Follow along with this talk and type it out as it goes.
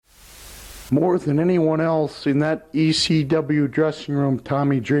More than anyone else in that ECW dressing room,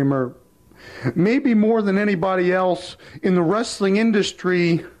 Tommy Dreamer, maybe more than anybody else in the wrestling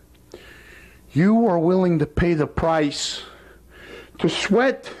industry, you are willing to pay the price, to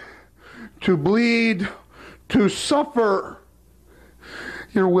sweat, to bleed, to suffer.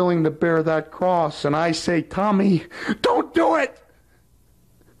 You're willing to bear that cross. And I say, Tommy, don't do it.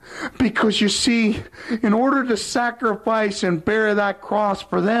 Because you see, in order to sacrifice and bear that cross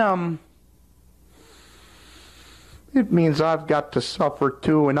for them, it means I've got to suffer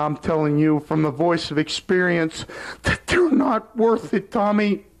too. And I'm telling you from the voice of experience that they're not worth it,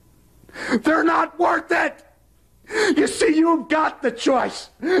 Tommy. They're not worth it. You see, you've got the choice,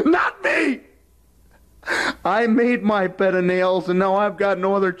 not me. I made my bed of nails, and now I've got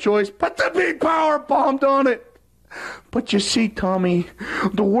no other choice but to be power bombed on it. But you see, Tommy,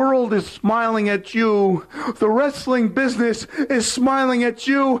 the world is smiling at you. The wrestling business is smiling at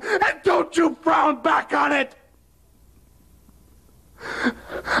you, and don't you frown back on it.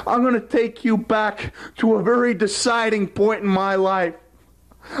 I'm going to take you back to a very deciding point in my life.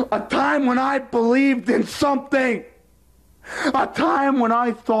 A time when I believed in something. A time when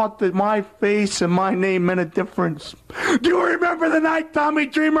I thought that my face and my name meant a difference. Do you remember the night, Tommy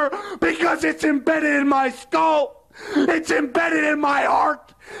Dreamer? Because it's embedded in my skull. It's embedded in my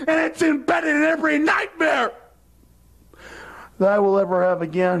heart. And it's embedded in every nightmare that I will ever have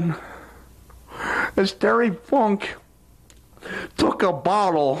again. As Terry Funk took a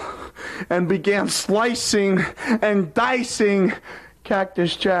bottle and began slicing and dicing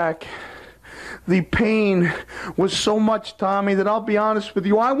Cactus Jack. The pain was so much, Tommy, that I'll be honest with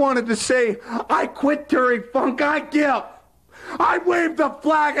you, I wanted to say, I quit, Terry Funk, I give. I waved the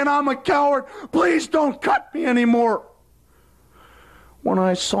flag and I'm a coward. Please don't cut me anymore. When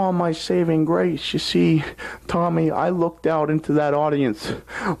I saw my saving grace, you see, Tommy, I looked out into that audience,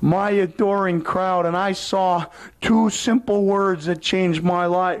 my adoring crowd, and I saw two simple words that changed my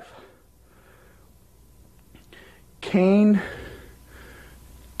life. Kane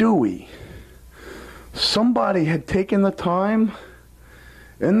Dewey. Somebody had taken the time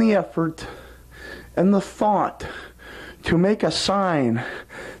and the effort and the thought to make a sign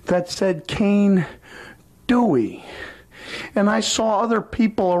that said Kane Dewey. And I saw other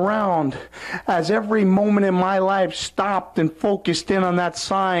people around as every moment in my life stopped and focused in on that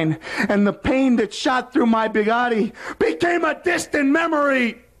sign. And the pain that shot through my body became a distant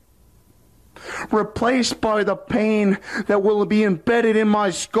memory, replaced by the pain that will be embedded in my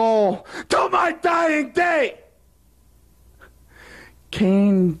skull till my dying day.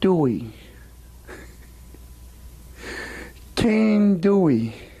 Kane Dewey. Kane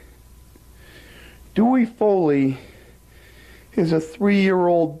Dewey. Dewey Foley is a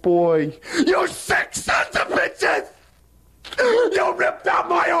 3-year-old boy. You sick sons of bitches! You ripped out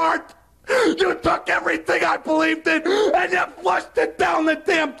my heart! You took everything I believed in and you flushed it down the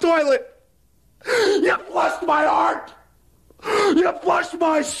damn toilet! You flushed my heart! You flushed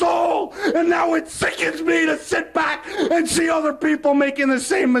my soul! And now it sickens me to sit back and see other people making the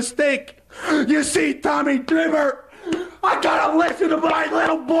same mistake. You see, Tommy Dreamer, I gotta listen to my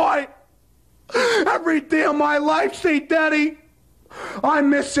little boy every day of my life say, Daddy, I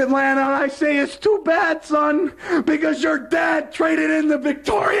miss Atlanta, and I say, it's too bad, son, because your dad traded in the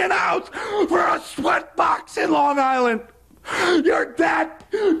Victorian house for a sweat box in Long Island. Your dad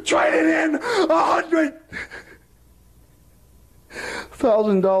traded in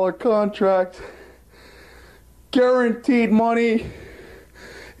 $100,000 contract, guaranteed money,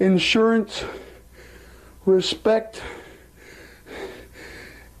 insurance, respect,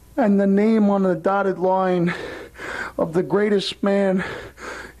 and the name on the dotted line of the greatest man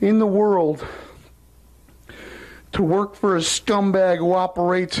in the world to work for a scumbag who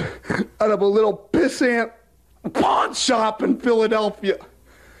operates out of a little pissant pawn shop in Philadelphia.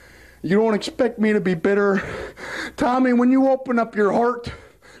 You don't expect me to be bitter. Tommy, when you open up your heart,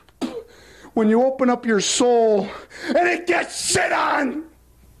 when you open up your soul, and it gets shit on,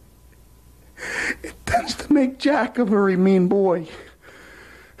 it tends to make Jack a very mean boy.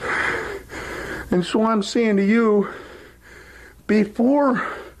 And so I'm saying to you, before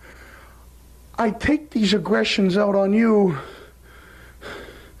I take these aggressions out on you,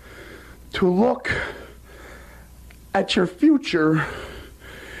 to look at your future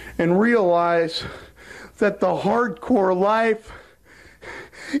and realize that the hardcore life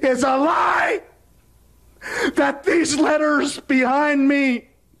is a lie, that these letters behind me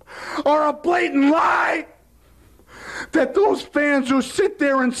are a blatant lie, that those fans who sit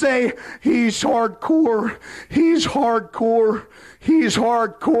there and say, he's hardcore, he's hardcore, he's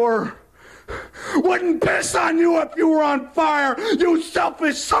hardcore, wouldn't piss on you if you were on fire, you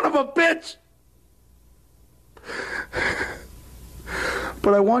selfish son of a bitch.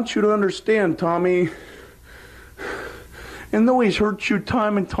 But I want you to understand, Tommy, and though he's hurt you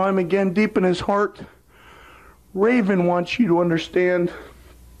time and time again deep in his heart, Raven wants you to understand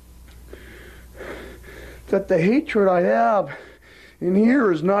that the hatred I have in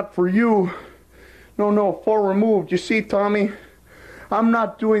here is not for you. No, far removed. You see, Tommy, I'm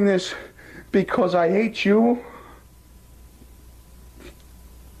not doing this because I hate you.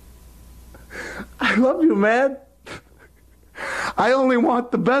 I love you, man. I only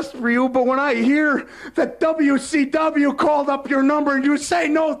want the best for you, but when I hear that WCW called up your number and you say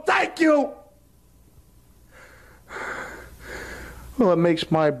no, thank you, well, it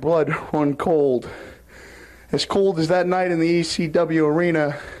makes my blood run cold. As cold as that night in the ECW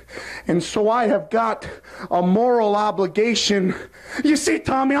arena. And so I have got a moral obligation. You see,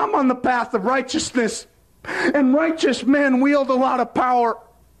 Tommy, I'm on the path of righteousness. And righteous men wield a lot of power.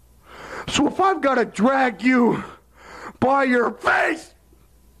 So if I've got to drag you by your face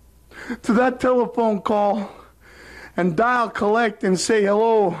to that telephone call and dial collect and say,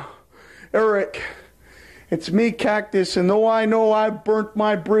 hello, Eric, it's me, Cactus, and though I know I've burnt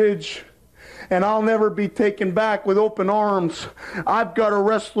my bridge and I'll never be taken back with open arms, I've got a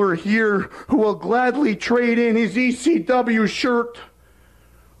wrestler here who will gladly trade in his ECW shirt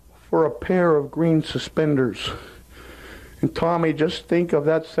for a pair of green suspenders. And Tommy, just think of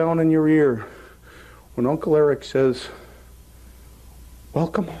that sound in your ear when Uncle Eric says,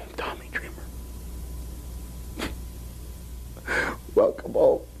 welcome home, Tommy Dreamer. Welcome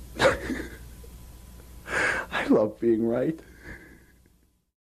home. I love being right.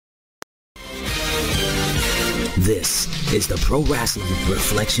 This is the Pro Wrestling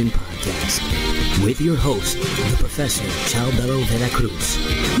Reflection Podcast with your host, the Professor Chalbello Veracruz.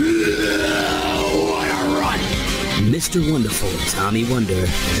 What a run! Mr. Wonderful Tommy Wonder.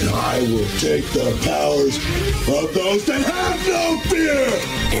 And I will take the powers of those that have no fear!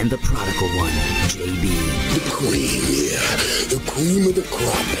 And the prodigal one, JB. The cream, yeah. The cream of the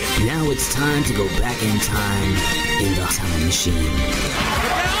crop. Now it's time to go back in time in the time machine.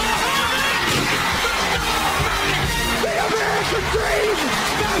 The dream!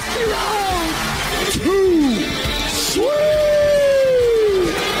 Dusty Rhodes! Too sweet!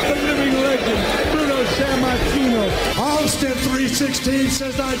 The living legend, Bruno Sammartino. Austin 316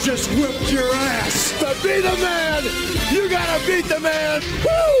 says I just whipped your ass. To be the man, you gotta beat the man.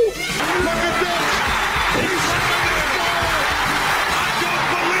 Woo! Look at this! He's having it all! I don't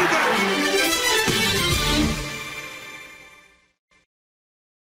believe it!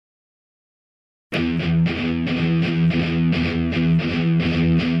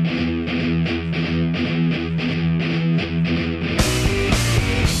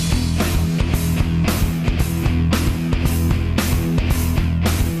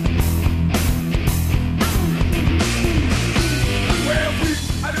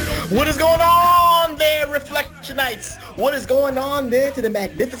 What is going on there, Reflectionites? What is going on there to the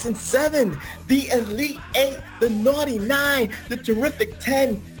Magnificent Seven, the Elite Eight, the Naughty Nine, the Terrific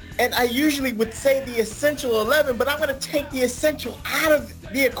 10, and I usually would say the Essential 11, but I'm going to take the Essential out of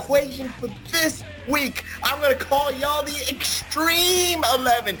the equation for this week. I'm going to call y'all the Extreme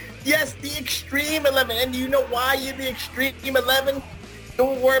 11. Yes, the Extreme 11. And do you know why you're the Extreme 11?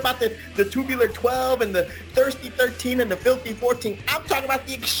 Don't worry about the tubular 12 and the thirsty 13 and the filthy 14. I'm talking about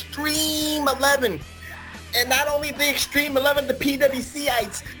the Extreme 11. And not only the Extreme 11, the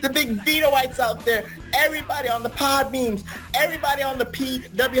PWCites, the big Vitoites out there, everybody on the pod memes, everybody on the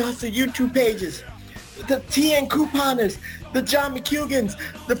PW Hustle YouTube pages, the TN Couponers, the John McHugans,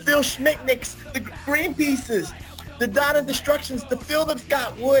 the Phil Schmicknicks, the Greenpeaces, the Donna Destructions, the Philip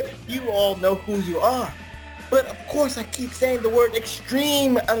Scott Wood. You all know who you are. But of course, I keep saying the word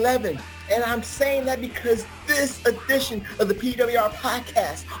Extreme 11. And I'm saying that because this edition of the PWR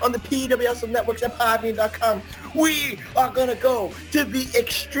podcast on the PWS Networks at Podbean.com, we are going to go to the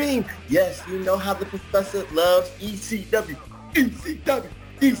extreme. Yes, you know how the professor loves ECW.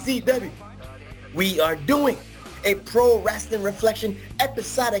 We are doing a Pro Wrestling Reflection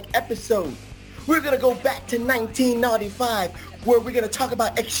episodic episode. We're going to go back to 1995, where we're going to talk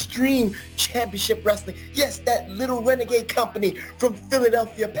about Extreme Championship Wrestling. Yes, that little renegade company from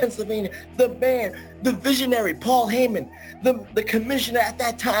Philadelphia, Pennsylvania. The man, the visionary, Paul Heyman. The commissioner at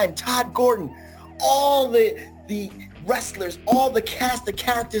that time, Todd Gordon. All the wrestlers, all the cast of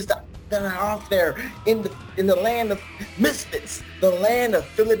characters that are out there in the land of misfits, the land of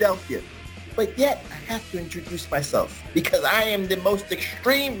Philadelphia. But yet, I have to introduce myself because I am the most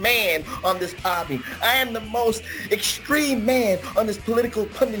extreme man on this hobby. I am the most extreme man on this political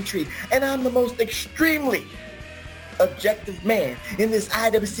punditry. And I'm the most extremely objective man in this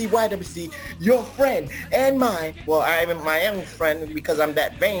IWC, YWC, your friend and mine. Well, I am my own friend because I'm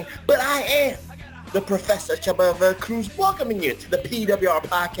that vain, but I am the Professor Chuba Cruz, welcoming you to the PWR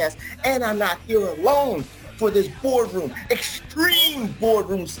podcast, and I'm not here alone for this boardroom, extreme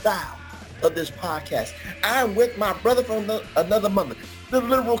boardroom style of this podcast. I'm with my brother from another mother, the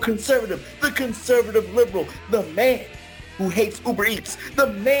liberal conservative, the conservative liberal, the man who hates Uber Eats, the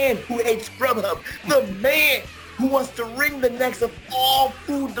man who hates Grubhub, the man who wants to wring the necks of all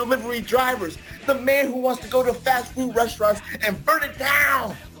food delivery drivers, the man who wants to go to fast food restaurants and burn it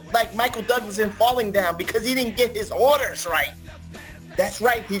down like Michael Douglas in Falling Down because he didn't get his orders right. That's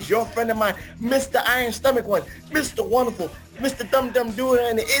right, he's your friend of mine, Mr. Iron Stomach One, Mr. Wonderful, Mr. Dum Dum Doer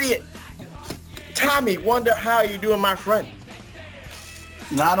and the Idiot. Tommy, wonder how you doing, my friend?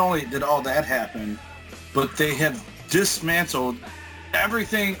 Not only did all that happen, but they have dismantled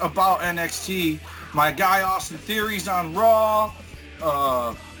everything about NXT. My guy Austin Theory's on Raw.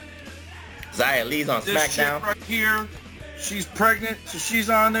 Xia Lee's on this SmackDown. Shit right here, she's pregnant, so she's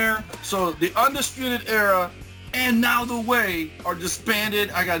on there. So the Undisputed Era and Now the Way are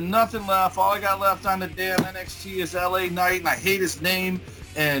disbanded. I got nothing left. All I got left on the damn NXT is LA Knight, and I hate his name,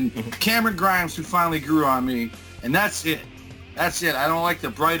 and Cameron Grimes, who finally grew on me. And that's it. That's it. I don't like the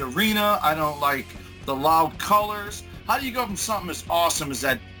bright arena. I don't like the loud colors. How do you go from something as awesome as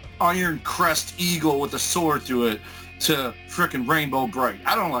that Iron Crest Eagle with a sword through it to frickin' Rainbow Bright?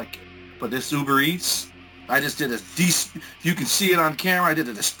 I don't like it. But this Uber Eats, I just did you can see it on camera. I did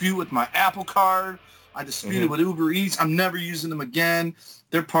a dispute with my Apple Card. I disputed with Uber Eats. I'm never using them again.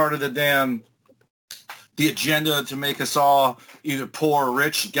 They're part of the agenda to make us all either poor or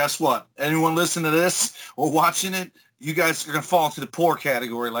rich. Guess what? Anyone listening to this or watching it, you guys are going to fall into the poor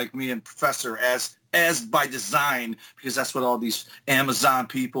category like me and Professor as by design, because that's what all these Amazon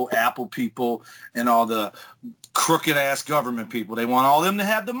people, Apple people, and all the crooked-ass government people, they want all them to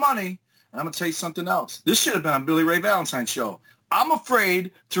have the money. And I'm going to tell you something else. This should have been on Billy Ray Valentine's show. I'm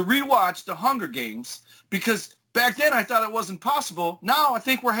afraid to rewatch The Hunger Games because back then I thought it wasn't possible. Now I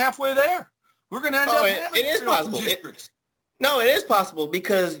think we're halfway there. We're going to end up it is possible. It is possible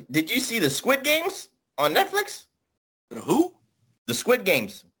because did you see the Squid Games on Netflix? Who? The Squid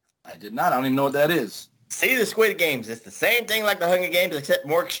Games. I did not. I don't even know what that is. See the Squid Games. It's the same thing like the Hunger Games except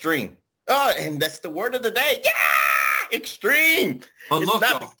more extreme. Oh, and that's the word of the day. Yeah! Extreme! But look,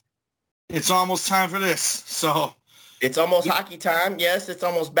 it's almost time for this. So it's almost hockey time. Yes, it's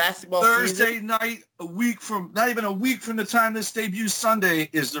almost basketball Thursday season. night, not even a week from the time this debuts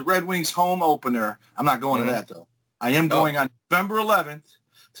Sunday, is the Red Wings home opener. I'm not going to that, though. I am going on November 11th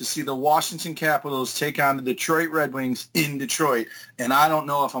to see the Washington Capitals take on the Detroit Red Wings in Detroit. And I don't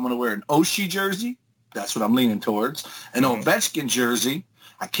know if I'm going to wear an Oshie jersey. That's what I'm leaning towards. An Ovechkin jersey.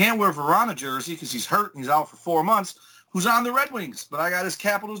 I can't wear a Verona jersey because he's hurt and he's out for 4 months. Who's on the Red Wings? But I got his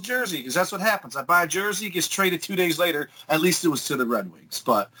Capitals jersey because that's what happens. I buy a jersey, it gets traded 2 days later. At least it was to the Red Wings.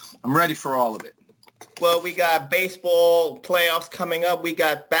 But I'm ready for all of it. Well, we got baseball playoffs coming up. We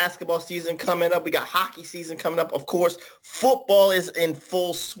got basketball season coming up. We got hockey season coming up. Of course, football is in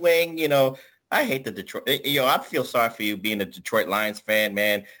full swing. You know, I hate the Detroit. I feel sorry for you being a Detroit Lions fan,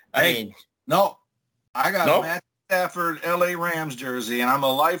 man. I got a Matt Stafford LA Rams jersey, and I'm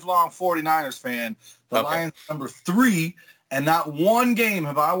a lifelong 49ers fan. The Lions number 3, and not one game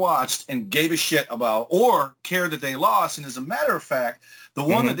have I watched and gave a shit about or cared that they lost. And as a matter of fact, the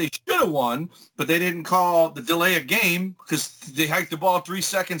one that they should have won, but they didn't call the delay a game because they hiked the ball 3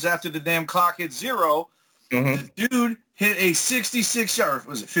 seconds after the damn clock hit 0. The dude hit a 66-yard,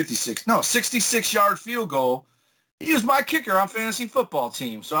 was it 56? No, 66-yard field goal. He was my kicker on fantasy football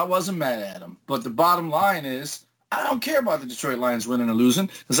team, so I wasn't mad at him. But the bottom line is, I don't care about the Detroit Lions winning or losing,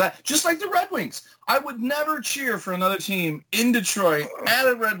 because just like the Red Wings, I would never cheer for another team in Detroit at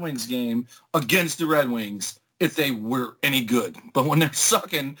a Red Wings game against the Red Wings if they were any good. But when they're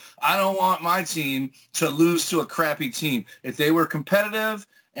sucking, I don't want my team to lose to a crappy team. If they were competitive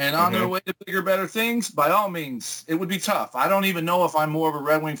and on their way to bigger, better things, by all means, it would be tough. I don't even know if I'm more of a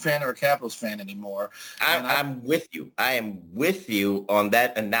Red Wing fan or a Capitals fan anymore. I'm with you. I am with you on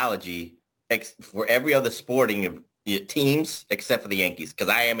that analogy for every other sporting teams except for the Yankees, because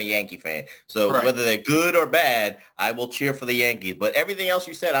I am a Yankee fan. So whether they're good or bad, I will cheer for the Yankees. But everything else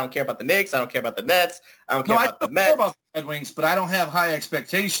you said, I don't care about the Knicks. I don't care about the Nets. I don't care about the Mets. I don't care about the Red Wings, but I don't have high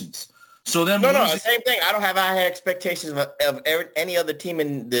expectations. So then the same thing. I don't have high expectations of any other team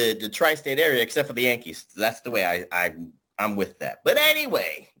in the tri-state area except for the Yankees. That's the way I'm with that. But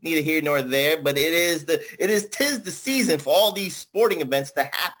anyway, neither here nor there. But tis the season for all these sporting events to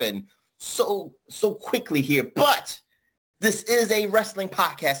happen so quickly here. But This is a wrestling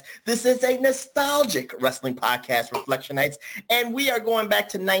podcast. This is a nostalgic wrestling podcast, Reflectionites. And we are going back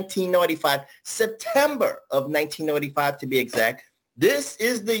to 1995, September of 1995 to be exact. This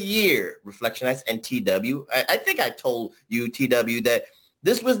is the year, Reflectionites and TW. I think I told you, TW, that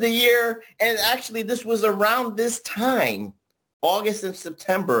this was the year, and actually this was around this time, August and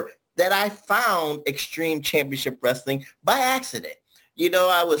September, that I found Extreme Championship Wrestling by accident. You know,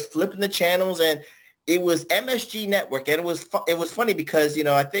 I was flipping the channels, and it was MSG Network, and it was funny because, you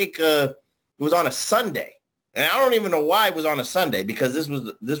know, I think it was on a Sunday, and I don't even know why it was on a Sunday, because this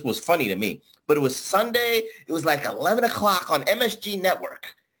was funny to me. But it was Sunday. It was like 11 o'clock on MSG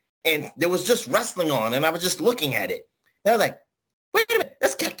Network, and there was just wrestling on, and I was just looking at it. And I was like, wait a minute,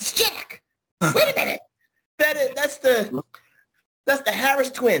 that's Cactus Jack. Wait a minute, that's the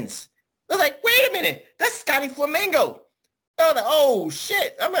Harris twins. I was like, wait a minute, that's Scotty Flamingo. I was like, oh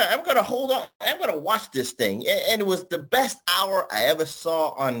shit, I'm gonna hold on. I'm gonna watch this thing, and it was the best hour I ever saw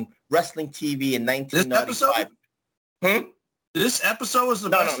on wrestling TV in 1995. This episode was the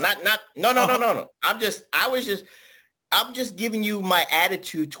best. No. I'm just giving you my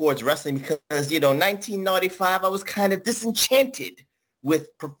attitude towards wrestling because, you know, 1995, I was kind of disenchanted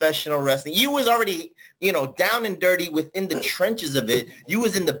with professional wrestling. You was already, you know, down and dirty within the trenches of it. You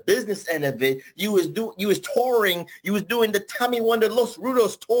was in the business end of it. You was touring. You was doing the Tommy Wonder Los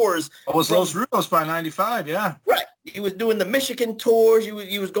Rudos tours. It was Los Rudos by 95, yeah. Right. You was doing the Michigan tours.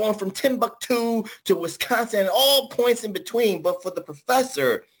 You was going from Timbuktu to Wisconsin, all points in between. But for the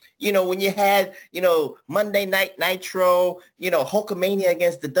Professor, you know, when you had, you know, Monday Night Nitro, you know, Hulkamania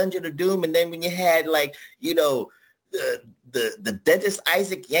against the Dungeon of Doom, and then when you had, like, you know, the Dentist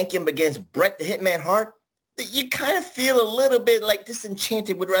Isaac Yankem against Bret the Hitman Hart, you kind of feel a little bit like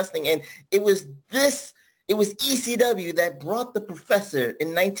disenchanted with wrestling. And it was ECW that brought the Professor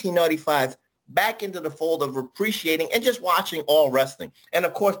in 1995 back into the fold of appreciating and just watching all wrestling. And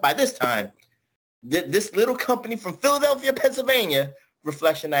of course, by this time, this little company from Philadelphia, Pennsylvania,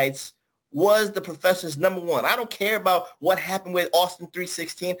 Reflectionites, was the Professor's number one. I don't care about what happened with Austin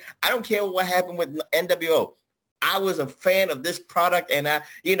 316. I don't care what happened with NWO. I was a fan of this product, and I,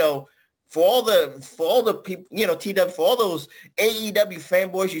 you know, for all the people, you know, TW, for all those AEW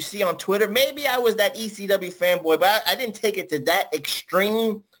fanboys you see on Twitter, maybe I was that ECW fanboy, but I didn't take it to that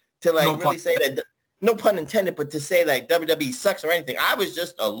extreme to, like, really say that, no pun intended, but to say like WWE sucks or anything. I was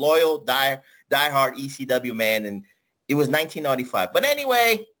just a loyal, diehard ECW man, and it was 1995. But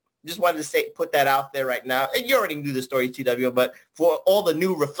anyway, just wanted to put that out there right now. And you already knew the story, TW, but for all the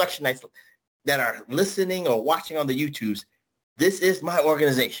new Reflectionites that are listening or watching on the YouTubes, this is my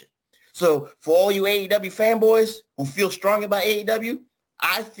organization. So for all you AEW fanboys who feel strong about AEW,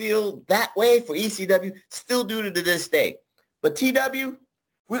 I feel that way for ECW, still do to this day. But TW,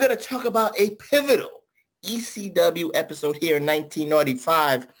 we're going to talk about a pivotal ECW episode here in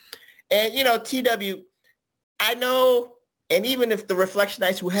 1995. And, you know, TW, I know, and even if the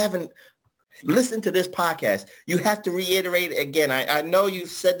Reflectionites who haven't listened to this podcast, you have to reiterate it again. I know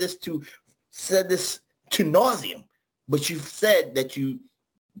you've said this to nauseum, but you've said that you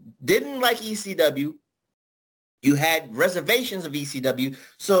didn't like ECW. You had reservations of ECW.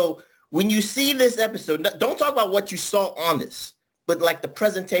 So when you see this episode, don't talk about what you saw on this, but like the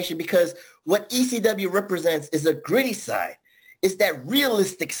presentation, because what ECW represents is a gritty side. It's that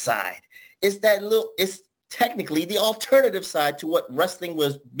realistic side. It's technically the alternative side to what wrestling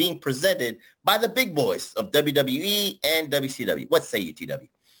was being presented by the big boys of WWE and WCW. What say you, TW?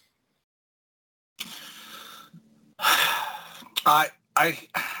 I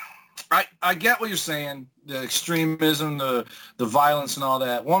get what you're saying, the extremism, the violence and all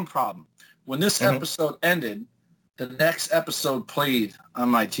that. One problem, when this episode ended, the next episode played on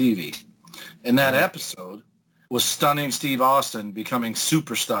my TV. And that episode was Stunning Steve Austin becoming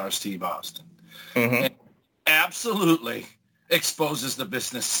Superstar Steve Austin. And absolutely exposes the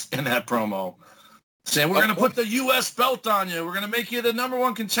business in that promo. Saying, we're going to put the U.S. belt on you. We're going to make you the number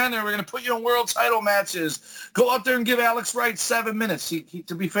one contender. We're going to put you in world title matches. Go out there and give Alex Wright 7 minutes. He,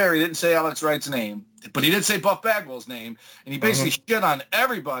 to be fair, he didn't say Alex Wright's name, but he did say Buff Bagwell's name. And he basically shit on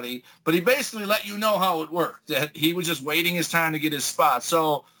everybody, but he basically let you know how it worked, that he was just waiting his time to get his spot.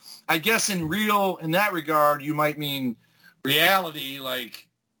 So I guess in that regard, you might mean reality, like...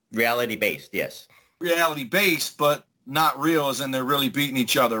 Reality-based, yes. Reality-based, but not real, as in they're really beating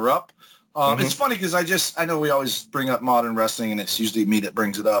each other up. It's funny because I know we always bring up modern wrestling, and it's usually me that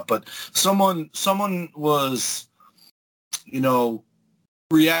brings it up, but someone was, you know,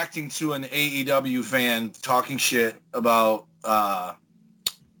 reacting to an AEW fan talking shit about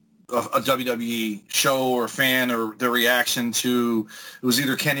a WWE show or fan or their reaction to, it was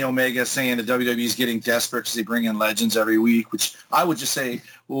either Kenny Omega saying that WWE is getting desperate because they bring in legends every week, which I would just say,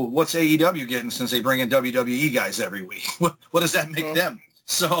 well, what's AEW getting since they bring in WWE guys every week? What does that make them?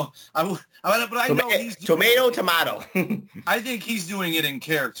 So but I know he's tomato. I think he's doing it in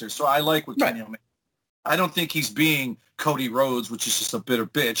character. So I like what Kenny Omega. I don't think he's being Cody Rhodes, which is just a bitter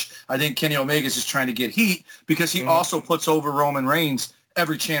bitch. I think Kenny Omega is just trying to get heat because he also puts over Roman Reigns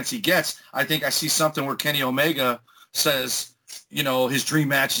every chance he gets. I think I see something where Kenny Omega says, you know, his dream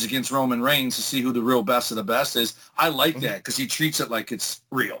match is against Roman Reigns to see who the real best of the best is. I like that because he treats it like it's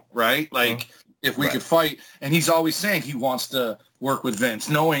real, right? Like if we could fight, and he's always saying he wants to work with Vince,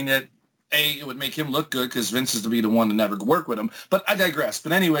 knowing that it would make him look good because Vince is to be the one to never work with him. But I digress.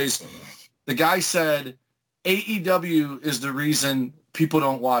 But anyways, the guy said AEW is the reason people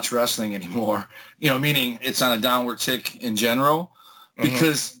don't watch wrestling anymore, you know, meaning it's on a downward tick in general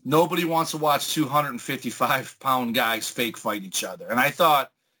because nobody wants to watch 255-pound guys fake fight each other. And I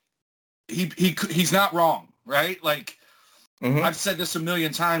thought he's not wrong, right? Like I've said this a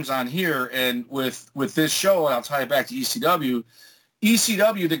million times on here, and with this show, and I'll tie it back to ECW,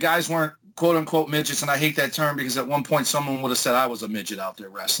 the guys weren't quote-unquote midgets, and I hate that term because at one point someone would have said I was a midget out there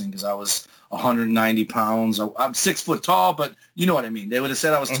wrestling because I was 190 pounds. I'm 6 foot tall, but you know what I mean. They would have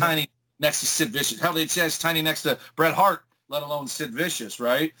said I was tiny next to Sid Vicious. Hell, they'd say I was tiny next to Bret Hart, let alone Sid Vicious,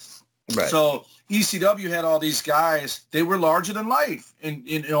 right? So ECW had all these guys. They were larger than life. And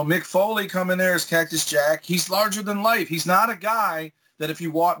you know, Mick Foley coming there as Cactus Jack. He's larger than life. He's not a guy that if he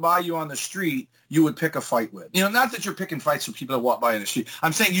walked by you on the street, you would pick a fight with. You know, not that you're picking fights with people that walk by in the street.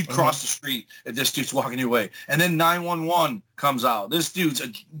 I'm saying you'd cross the street if this dude's walking your way. And then 911 comes out. This dude's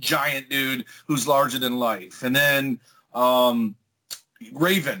a giant dude who's larger than life. And then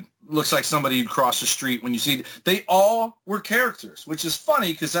Raven looks like somebody you'd cross the street when you see. They all were characters, which is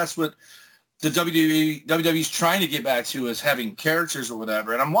funny because that's what the WWE's trying to get back to, is having characters or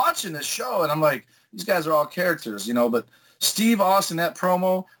whatever. And I'm watching this show, and I'm like, these guys are all characters, you know, but Steve Austin, that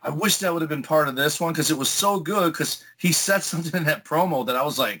promo, I wish that would have been part of this one because it was so good because he said something in that promo that I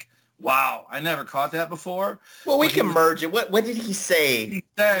was like, wow, I never caught that before. Well, we can merge it. What did he say? He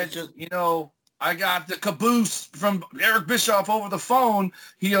said, you know, I got the caboose from Eric Bischoff over the phone.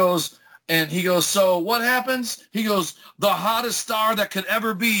 He goes, so what happens? He goes, the hottest star that could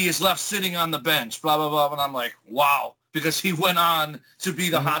ever be is left sitting on the bench, blah, blah, blah. And I'm like, wow, because he went on to be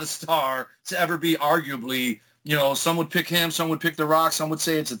the hottest star to ever be, arguably. You know, some would pick him, some would pick The Rock, some would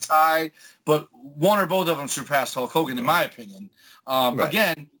say it's a tie, but one or both of them surpassed Hulk Hogan, in my opinion.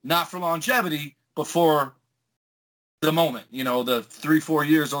 Again, not for longevity, but for the moment. You know, the 3-4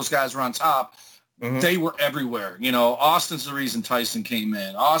 years those guys were on top, they were everywhere. You know, Austin's the reason Tyson came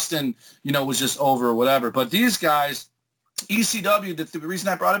in. Austin, you know, was just over or whatever. But these guys, ECW, the reason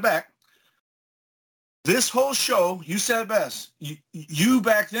I brought it back, this whole show, you said it best. You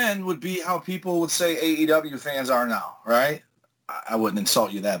back then would be how people would say AEW fans are now, right? I wouldn't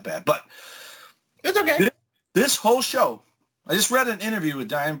insult you that bad, but it's okay. This whole show, I just read an interview with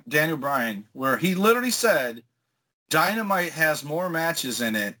Daniel Bryan where he literally said Dynamite has more matches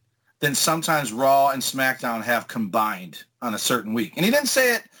in it than sometimes Raw and SmackDown have combined on a certain week. And he didn't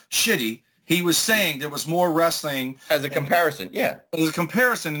say it shitty. He was saying there was more wrestling. As a comparison, As a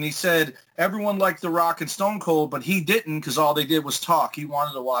comparison, and he said everyone liked The Rock and Stone Cold, but he didn't because all they did was talk. He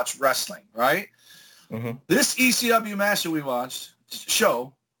wanted to watch wrestling, right? This ECW match that we watched,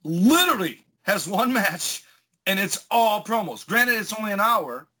 show, literally has one match, and it's all promos. Granted, it's only an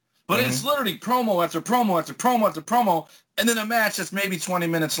hour, but it's literally promo after promo after promo after promo, and then a match that's maybe 20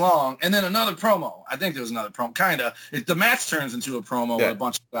 minutes long, and then another promo. I think there was another promo, kind of. The match turns into a promo with a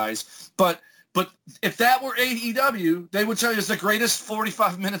bunch of guys. But if that were AEW, they would tell you it's the greatest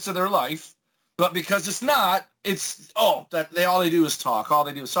 45 minutes of their life. But because it's not, it's, all they do is talk. All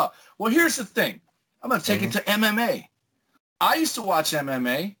they do is talk. Well, here's the thing. I'm going to take it to MMA. I used to watch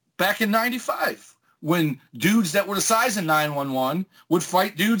MMA back in 95 when dudes that were the size of 911 would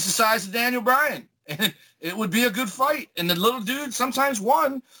fight dudes the size of Daniel Bryan. And it would be a good fight. And the little dude sometimes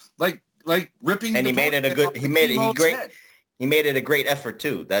won, like ripping. And he made it a great effort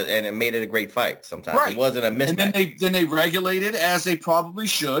too. And it made it a great fight. Sometimes it wasn't a mismatch. And then they regulated as they probably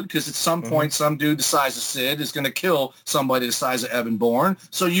should, because at some point some dude the size of Sid is going to kill somebody the size of Evan Bourne.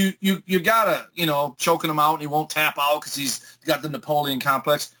 So you gotta, you know, choking him out and he won't tap out because he's got the Napoleon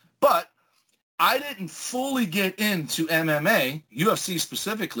complex. But I didn't fully get into MMA, UFC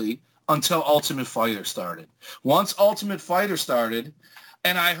specifically, until Ultimate Fighter started. Once Ultimate Fighter started,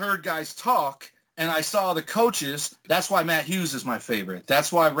 and I heard guys talk, and I saw the coaches, that's why Matt Hughes is my favorite.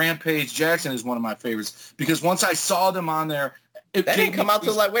 That's why Rampage Jackson is one of my favorites, because once I saw them on there That didn't come out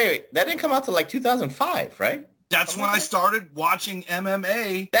till like, that didn't come out till like 2005, right? That's when I started watching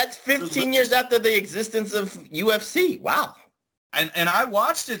MMA. That's 15 years after the existence of UFC. Wow. And I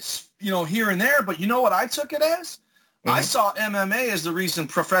watched it, here and there, but you know what I took it as? Mm-hmm. I saw MMA as the reason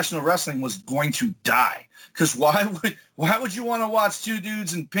professional wrestling was going to die. Because why would you want to watch two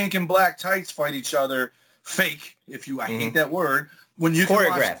dudes in pink and black tights fight each other, fake, I hate that word, when you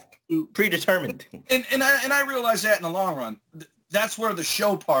choreographed, predetermined. And I realized that in the long run, that's where the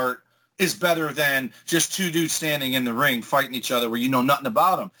show part is better than just two dudes standing in the ring fighting each other where you know nothing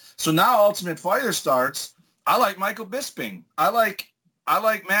about them. So now Ultimate Fighter starts. I like Michael Bisping. I like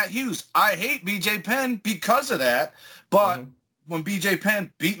Matt Hughes. I hate BJ Penn because of that. But when BJ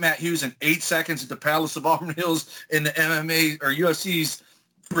Penn beat Matt Hughes in 8 seconds at the Palace of Auburn Hills in the MMA or UFC's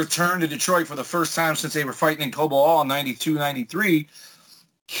return to Detroit for the first time since they were fighting in Cobo Hall in 92, 93,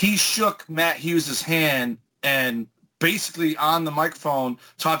 he shook Matt Hughes' hand and basically on the microphone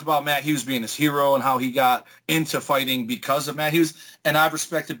talked about Matt Hughes being his hero and how he got into fighting because of Matt Hughes. And I've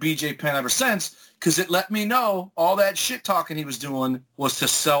respected BJ Penn ever since because it let me know all that shit talking he was doing was to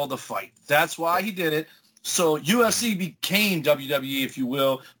sell the fight. That's why he did it. So UFC became WWE, if you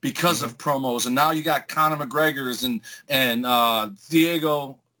will, because of promos. And now you got Conor McGregor's and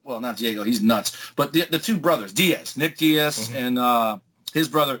Diego. Well, not Diego. He's nuts. But the two brothers, Nick Diaz and his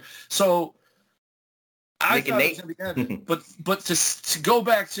brother. So I thought it was going to be good. But to go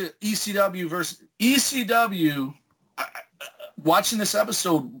back to ECW versus ECW, watching this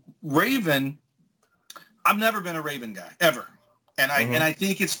episode, Raven, I've never been a Raven guy, ever. And I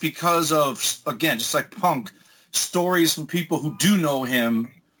think it's because of, again, just like Punk, stories from people who do know him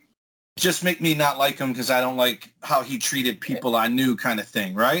just make me not like him because I don't like how he treated people I knew kind of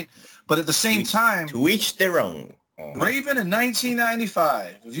thing, right? But at the same time... To each their own. Raven in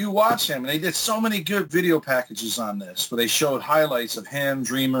 1995, if you watch him, and they did so many good video packages on this where they showed highlights of him,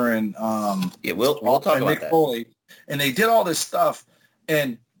 Dreamer, and we'll talk about Mick Foley, and they did all this stuff,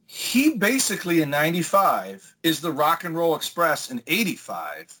 and he basically in 95 is the Rock and Roll Express in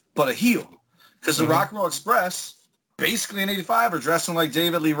 85, but a heel, because the Rock and Roll Express basically in 85 are dressing like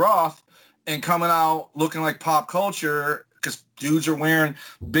David Lee Roth and coming out looking like pop culture because dudes are wearing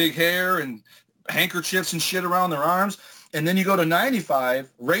big hair and handkerchiefs and shit around their arms. And then you go to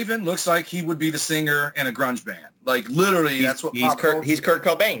 95, Raven looks like he would be the singer in a grunge band. Like literally, that's what he's Kurt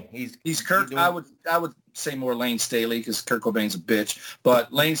Cobain. He's Kurt. I would say more Lane Staley because Kurt Cobain's a bitch.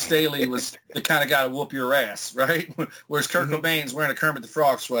 But Lane Staley was the kind of guy to whoop your ass, right? Whereas Kurt Cobain's wearing a Kermit the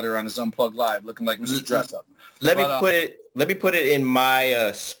Frog sweater on his Unplugged Live, looking like Mr. Dress Up. Let me put it in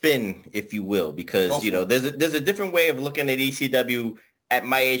my spin, if you will, because there's a different way of looking at ECW at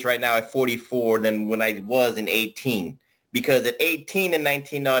my age right now at 44 than when I was in 18. Because at 18 in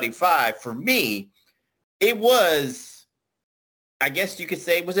 1995, for me, it was, I guess you could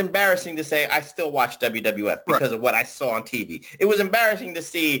say, it was embarrassing to say I still watch WWF because of what I saw on TV. It was embarrassing to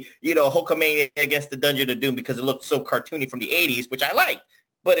see, Hulkamania against the Dungeon of Doom because it looked so cartoony from the 80s, which I liked.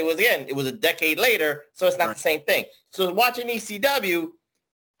 But it was a decade later, so it's not the same thing. So watching ECW,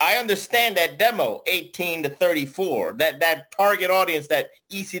 I understand that demo, 18 to 34, that target audience that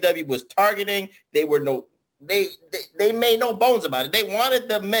ECW was targeting. They made no bones about it. They wanted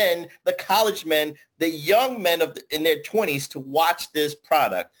the men, the college men, the young men in their 20s to watch this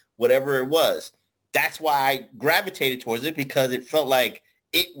product, whatever it was. That's why I gravitated towards it, because it felt like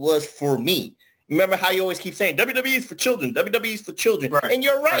it was for me. Remember how you always keep saying WWE is for children, WWE is for children, and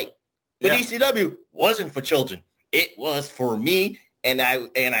you're right. But ECW wasn't for children. It was for me, and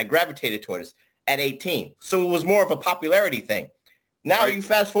I gravitated towards it at 18. So it was more of a popularity thing. Now you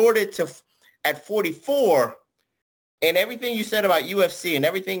fast forward it to at 44, and everything you said about UFC and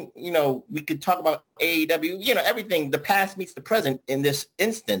everything, we could talk about AEW, everything, the past meets the present in this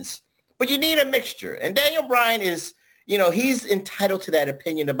instance, but you need a mixture. And Daniel Bryan is, he's entitled to that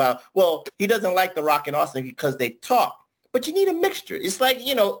opinion about, well, he doesn't like The Rock and Austin because they talk, but you need a mixture. It's like,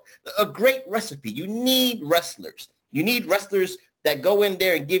 a great recipe. You need wrestlers. You need wrestlers that go in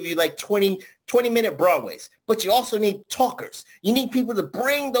there and give you like 20-minute Broadways, but you also need talkers. You need people to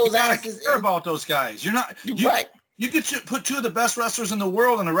bring those asses in. Care about those guys. You're not right. You could put two of the best wrestlers in the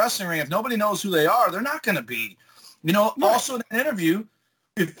world in a wrestling ring. If nobody knows who they are, they're not going to be. Also in an interview,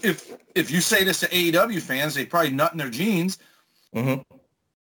 if you say this to AEW fans, they probably nut in their jeans.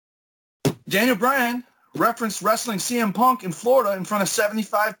 Daniel Bryan referenced wrestling CM Punk in Florida in front of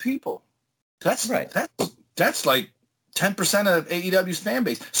 75 people. That's right. That's like 10% of AEW's fan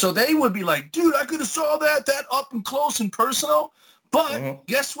base. So they would be like, dude, I could have saw that up and close and personal. But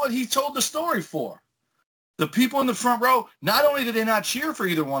guess what he told the story for? the people in the front row, not only did they not cheer for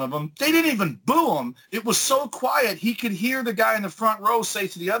either one of them, they didn't even boo them. It was so quiet, he could hear the guy in the front row say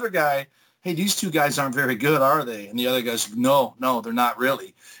to the other guy, hey, these two guys aren't very good, are they? And the other guy's, no, they're not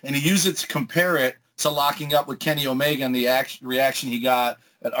really. And he used it to compare it to locking up with Kenny Omega and the reaction he got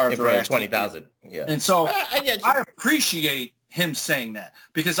at Arthur Ashe. 20,000. Yeah. And so I appreciate him saying that,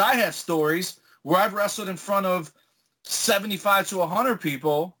 because I have stories where I've wrestled in front of 75 to 100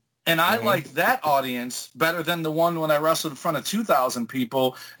 people, and I like that audience better than the one when I wrestled in front of 2,000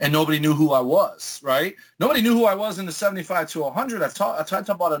 people and nobody knew who I was, right? Nobody knew who I was in the 75 to 100. I've talked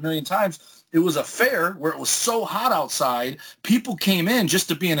about it a million times. It was a fair where it was so hot outside, people came in just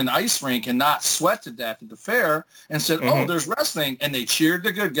to be in an ice rink and not sweat to death at the fair and said, oh, there's wrestling. And they cheered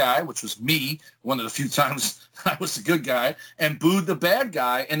the good guy, which was me, one of the few times I was the good guy, and booed the bad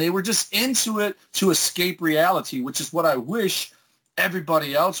guy. And they were just into it to escape reality, which is what I wish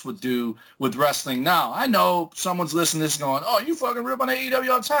everybody else would do with wrestling now. I know someone's listening to this going, oh, you fucking rip on AEW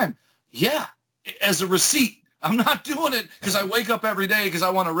all the time. Yeah, as a receipt. I'm not doing it because I wake up every day because I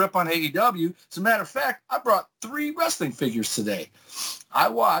want to rip on AEW. As a matter of fact, I brought 3 wrestling figures today. I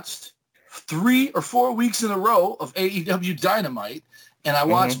watched 3 or 4 weeks in a row of AEW Dynamite, and I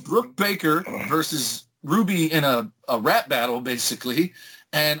watched Brooke Baker versus Ruby in a rap battle, basically.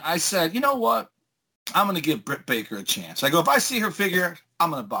 And I said, you know what? I'm going to give Britt Baker a chance. I go, if I see her figure,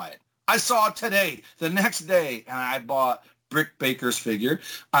 I'm going to buy it. I saw it today, the next day, and I bought Britt Baker's figure.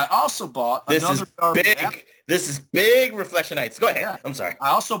 I also bought another Darby Allin. This is big Reflection Nights. Go ahead. Yeah. I'm sorry. I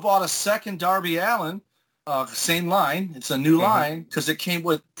also bought a second Darby Allin, same line. It's a new line because it came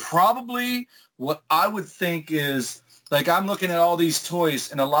with probably what I would think is, like, I'm looking at all these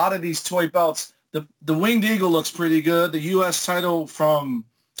toys, and a lot of these toy belts, the Winged Eagle looks pretty good. The U.S. title from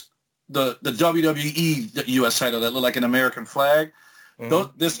the WWE the U.S. title that looked like an American flag.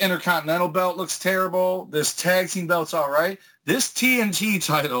 This Intercontinental belt looks terrible. This tag team belt's all right. This TNT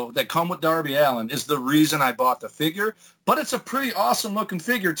title that come with Darby Allin is the reason I bought the figure, but it's a pretty awesome looking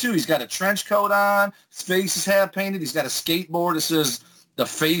figure too. He's got a trench coat on. His face is half painted. He's got a skateboard that says the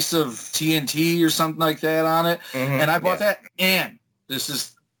face of TNT or something like that on it. And I bought that. And this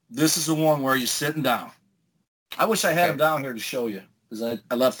is the one where you're sitting down. I wish I had him down here to show you because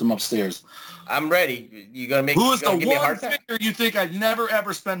I left him upstairs. I'm ready. You gonna make? Who is the one figure you think I'd never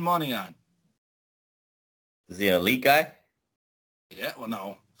ever spend money on? Is he an elite guy? Yeah, well,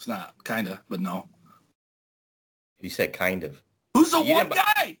 no, it's not. Kind of, but no. You said kind of. Who's the one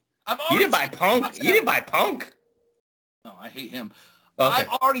guy? You didn't buy Punk. You didn't buy Punk. No, I hate him. Okay. I've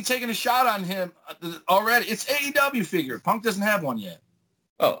already taken a shot on him already. It's AEW figure. Punk doesn't have one yet.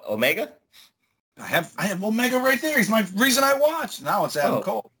 Oh, Omega? I have Omega right there. He's my reason I watch. Now it's Adam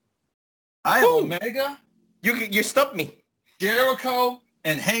Cole. I have Omega. You stumped me. Jericho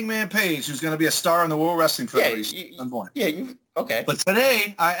and Hangman Page, who's going to be a star in the World Wrestling Federation. Okay. But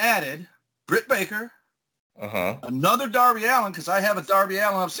today I added Britt Baker, another Darby Allin, because I have a Darby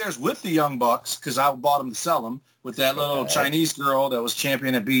Allin upstairs with the Young Bucks, because I bought him to sell him, with that little Chinese girl that was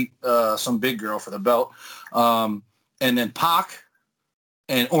champion and beat some big girl for the belt. And then Pac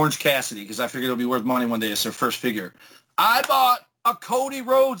and Orange Cassidy, because I figured it'll be worth money one day. It's their first figure. I bought a Cody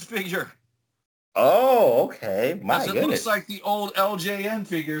Rhodes figure. Oh, okay. My goodness. It looks like the old LJN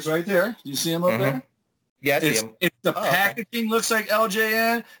figures right there. Do you see them up there? Yeah, I see them. If the packaging looks like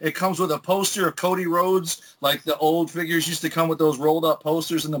LJN, it comes with a poster of Cody Rhodes, like the old figures used to come with those rolled up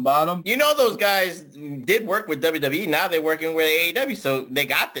posters in the bottom. You know those guys did work with WWE. Now they're working with AEW, so they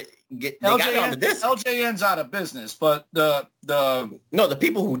got it on the disc. LJN's out of business, but the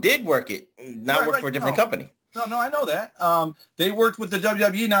people who did work it now work for a different company. No, I know that. They worked with the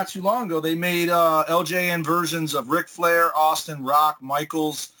WWE not too long ago. They made LJN versions of Ric Flair, Austin, Rock,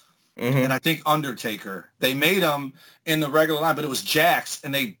 Michaels, and I think Undertaker. They made them in the regular line, but it was Jax,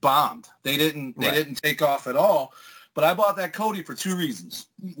 and they bombed. They didn't take off at all. But I bought that Cody for 2 reasons.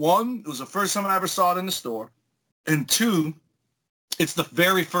 1, it was the first time I ever saw it in the store. And 2, it's the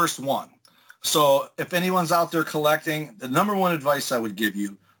very first one. So if anyone's out there collecting, the number 1 advice I would give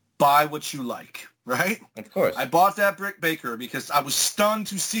you, buy what you like. Right? Of course. I bought that Britt Baker because I was stunned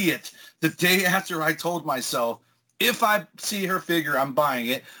to see it the day after I told myself, if I see her figure, I'm buying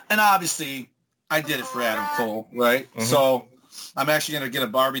it. And obviously, I did it for Adam Cole, right? So I'm actually going to get a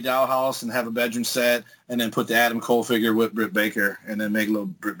Barbie doll house and have a bedroom set and then put the Adam Cole figure with Britt Baker and then make a little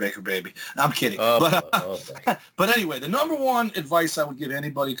Britt Baker baby. I'm kidding. But anyway, the number 1 advice I would give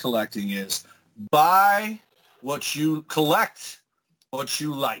anybody collecting is buy what you collect, what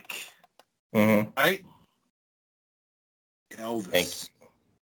you like. Right? Elvis.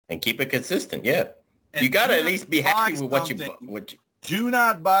 And keep it consistent, yeah. And you got to at least be happy with what you Do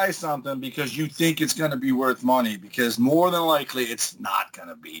not buy something because you think it's going to be worth money, because more than likely it's not going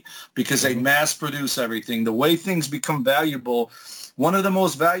to be, because they mass produce everything. The way things become valuable, one of the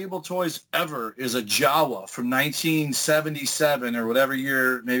most valuable toys ever is a Jawa from 1977 or whatever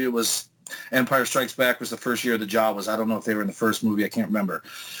year. Maybe it was Empire Strikes Back was the first year of the Jawas. I don't know if they were in the first movie. I can't remember.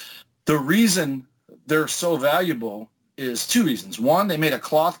 The reason they're so valuable is two reasons. One, they made a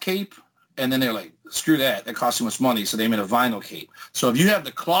cloth cape, and then they're like, screw that. That costs too much money, so they made a vinyl cape. So if you have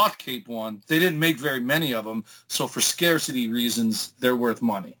the cloth cape one, they didn't make very many of them, so for scarcity reasons, they're worth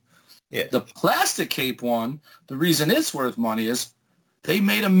money. Yeah. The plastic cape one, the reason it's worth money is they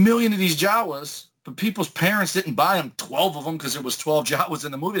made 1 million of these Jawas, but people's parents didn't buy them 12 of them because there was 12 Jawas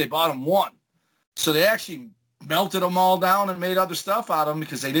in the movie. They bought them one. So they actually melted them all down and made other stuff out of them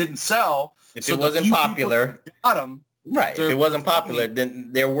because they didn't sell. If so it wasn't popular, got them. Right. If it wasn't popular, then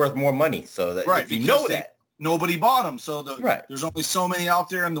they're worth more money. So that, right, if you know that. Nobody bought them. So there's only so many out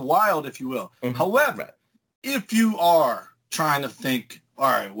there in the wild, if you will. Mm-hmm. However, if you are trying to think, all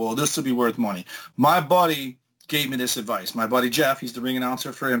right, well, this will be worth money. My buddy gave me this advice. My buddy Jeff, he's the ring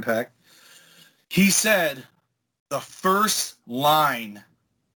announcer for Impact. He said the first line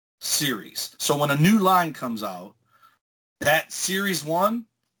series. So when a new line comes out, that series 1,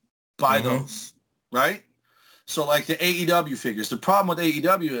 buy those, right? So like the AEW figures, the problem with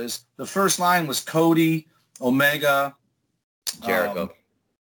AEW is the first line was Cody, Omega, Jericho.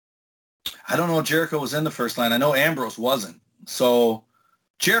 I don't know if Jericho was in the first line. I know Ambrose wasn't. So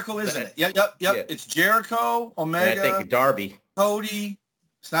Jericho is in it. Yep. Yeah. It's Jericho, Omega, and I think Darby. Cody.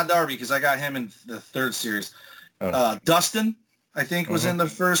 It's not Darby because I got him in the third series. Dustin, I think, was in the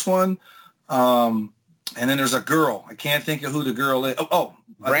first one. And then there's a girl. I can't think of who the girl is.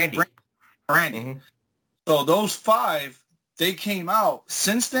 Brandy. Brandy. Mm-hmm. So those 5, they came out.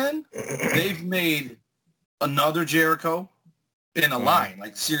 Since then, they've made another Jericho in a line,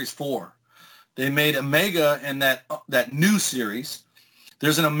 like Series 4. They made Omega in that new series.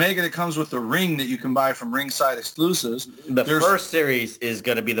 There's an Omega that comes with the ring that you can buy from Ringside Exclusives. There's first series is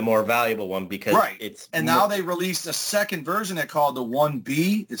going to be the more valuable one because it's... And now they released a second version they called the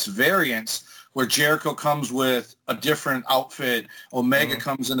 1B. It's variants where Jericho comes with a different outfit. Omega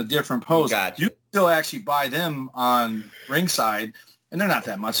comes in a different pose. Gotcha. You can still actually buy them on Ringside, and they're not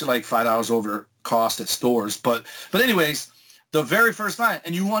that much. They're like $5 over cost at stores. But anyways, the very first line,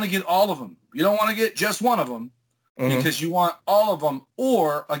 and you want to get all of them. You don't want to get just one of them. Because you want all of them.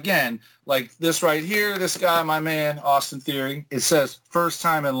 Or, again, like this right here, this guy, my man, Austin Theory, it says first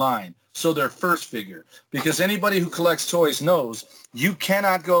time in line. So they're first figure. Because anybody who collects toys knows you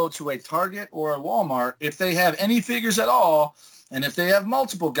cannot go to a Target or a Walmart if they have any figures at all. And if they have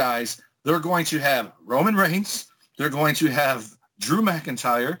multiple guys, they're going to have Roman Reigns. They're going to have Drew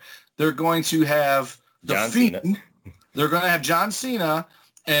McIntyre. They're going to have The Fiend. They're going to have John Cena.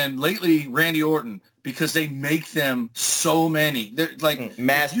 And lately, Randy Orton. Because they make them so many. They're like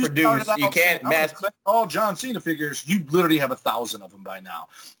mass produced. You can't mass all John Cena figures. You literally have 1,000 of them by now.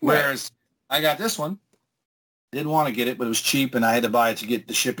 Whereas I got this one. Didn't want to get it, but it was cheap, and I had to buy it to get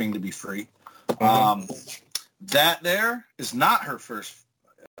the shipping to be free. That there is not her first.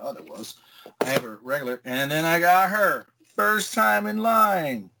 I thought it was. I have her regular, and then I got her first time in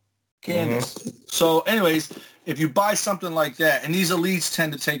line, Candace. So, anyways, if you buy something like that, and these elites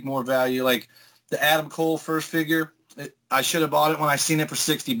tend to take more value, like the Adam Cole first figure, I should have bought it when I seen it for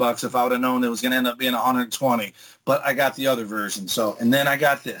 $60 if I would have known it was going to end up being 120. But I got the other version. So, and then I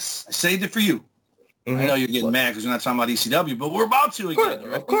got this. I saved it for you. I know you're getting mad because we're not talking about ECW, but we're about to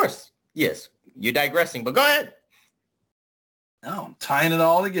again. Of course. Yes. You're digressing, but go ahead. No, I'm tying it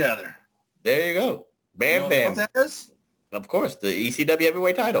all together. There you go. Bam, bam. What that is? Of course, the ECW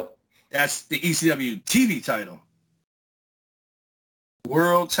heavyweight title. That's the ECW TV title.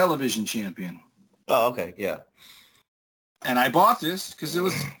 World Television Champion. Oh, okay, yeah. And I bought this because it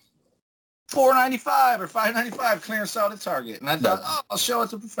was $4.95 or $5.95 clearance out at Target. And I thought, I'll show it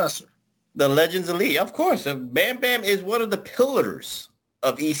to Professor. The Legends Elite, of course. Bam Bam is one of the pillars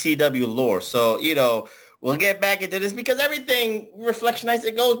of ECW lore. So, we'll get back into this because everything, Reflection Nights,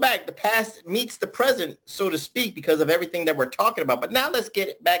 it goes back. The past meets the present, so to speak, because of everything that we're talking about. But now let's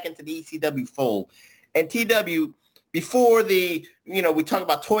get back into the ECW fold. And TW, before we talk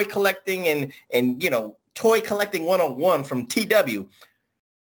about toy collecting and toy collecting 101 from TW,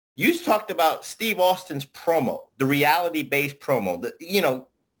 you talked about Steve Austin's promo, the reality-based promo,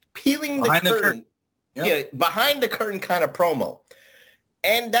 peeling the curtain. Behind the curtain kind of promo.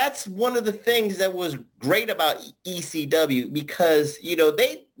 And that's one of the things that was great about ECW because,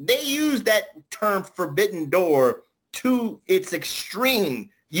 they use that term forbidden door to its extreme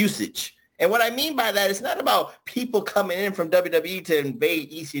usage. And what I mean by that, it's not about people coming in from WWE to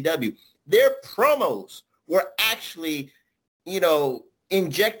invade ECW. Their promos were actually,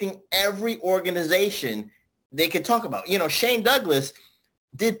 injecting every organization they could talk about. Shane Douglas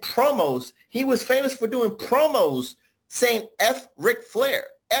did promos. He was famous for doing promos saying F Ric Flair,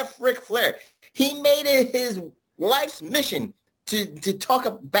 F Ric Flair. He made it his life's mission to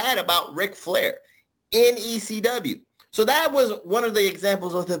talk bad about Ric Flair in ECW. So that was one of the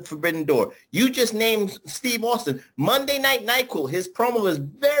examples of the Forbidden Door. You just named Steve Austin. Monday Night Nightcool, his promo was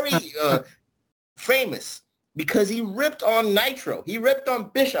very famous because he ripped on Nitro. He ripped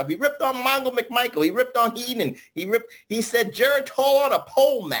on Bishop. He ripped on Mongo McMichael. He ripped on Heenan. He said Jared Hall on a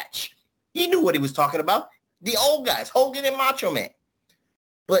pole match. He knew what he was talking about. The old guys, Hogan and Macho Man.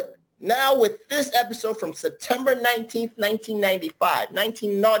 But now with this episode from September 19th,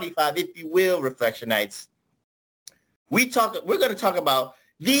 1995, if you will, Reflectionites, we're going to talk about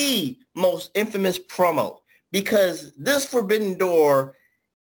the most infamous promo because this Forbidden Door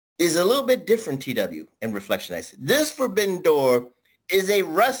is a little bit different, TW and Reflectionites. This Forbidden Door is a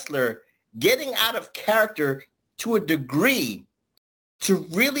wrestler getting out of character to a degree to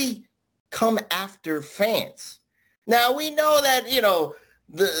really come after fans. Now, we know that,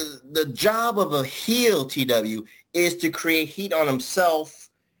 the job of a heel, TW, is to create heat on himself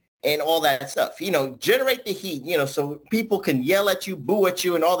and all that stuff, generate the heat, so people can yell at you, boo at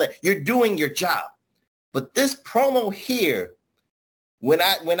you and all that. You're doing your job. But this promo here, when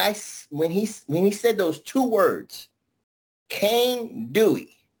he said those two words, Kane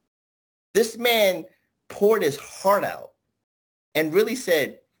Dewey, this man poured his heart out and really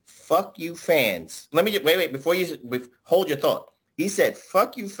said, fuck you fans. Let me just, wait, before you hold your thought. He said,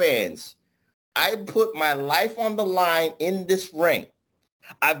 fuck you fans. I put my life on the line in this ring.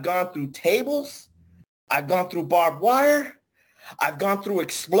 I've gone through tables. I've gone through barbed wire. I've gone through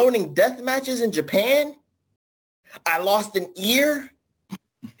exploding death matches in Japan. I lost an ear.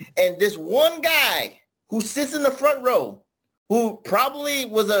 And this one guy who sits in the front row, who probably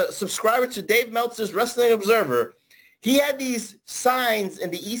was a subscriber to Dave Meltzer's Wrestling Observer, he had these signs in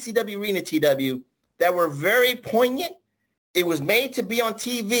the ECW arena, TW, that were very poignant. It was made to be on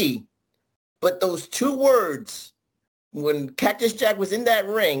TV. But those two words, when Cactus Jack was in that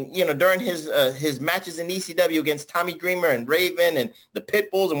ring, during his matches in ECW against Tommy Dreamer and Raven and the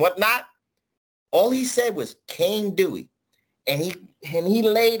Pitbulls and whatnot, all he said was Kane Dewey. And he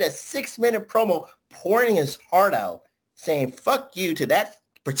laid a 6-minute promo pouring his heart out, saying, fuck you to that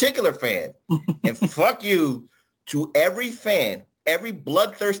particular fan and fuck you to every fan, every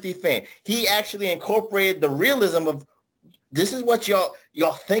bloodthirsty fan. He actually incorporated the realism of this is what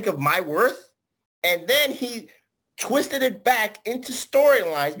y'all think of my worth. And then he twisted it back into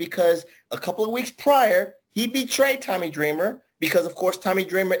storylines because a couple of weeks prior, he betrayed Tommy Dreamer because, of course, Tommy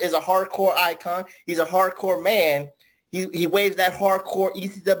Dreamer is a hardcore icon. He's a hardcore man. He waves that hardcore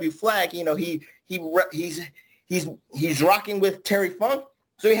ECW flag. He's rocking with Terry Funk,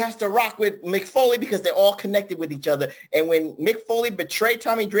 so he has to rock with Mick Foley because they're all connected with each other. And when Mick Foley betrayed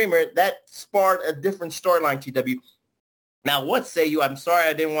Tommy Dreamer, that sparked a different storyline, TW. Now, what say you? I'm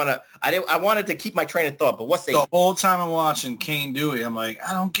sorry, I wanted to keep my train of thought, but what say you? The whole time I'm watching Kane Dewey, I'm like,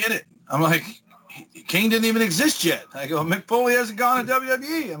 I don't get it. I'm like, Kane didn't even exist yet. I go, Mick Foley hasn't gone to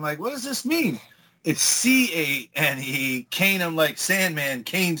WWE. I'm like, what does this mean? It's C-A-N-E, Kane. I'm like, Sandman,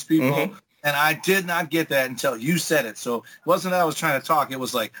 Kane's people. Mm-hmm. And I did not get that until you said it. So it wasn't that I was trying to talk. It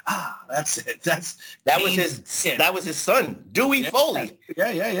was like, that's it. That was his son, Dewey Foley.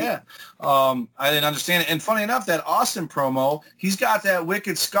 Yeah. I didn't understand it. And funny enough, that Austin promo, he's got that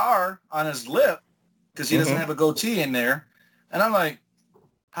wicked scar on his lip because he doesn't have a goatee in there. And I'm like,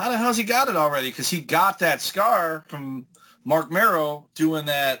 how the hell's he got it already? Because he got that scar from Mark Merrow doing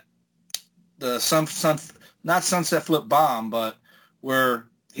that, not Sunset Flip Bomb, but where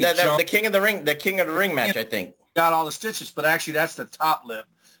the King of the Ring match, I think. Got all the stitches, but actually that's the top lip.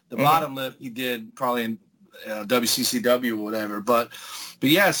 The bottom lip he did probably in WCCW or whatever. But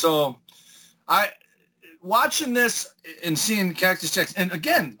yeah, so watching this and seeing Cactus Jack, and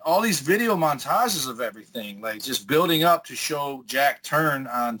again, all these video montages of everything, like just building up to show Jack turn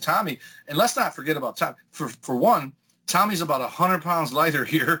on Tommy. And let's not forget about Tommy. For one, Tommy's about 100 pounds lighter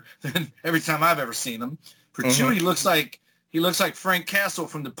here than every time I've ever seen him. For two, he looks like Frank Castle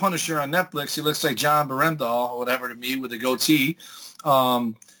from The Punisher on Netflix. He looks like John Berendal or whatever to me with a goatee.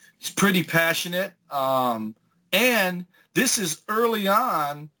 He's pretty passionate. And this is early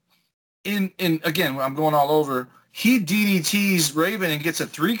on in again, I'm going all over. He DDTs Raven and gets a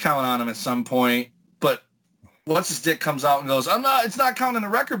 3 count on him at some point. But once his dick comes out and goes, it's not counting the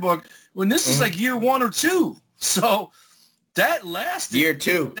record book when this is like year 1 or 2. So that lasted. Year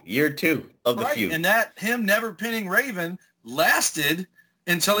two of the feud. And that him never pinning Raven lasted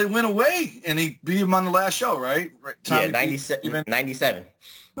until he went away and he beat him on the last show, right? Yeah, 97.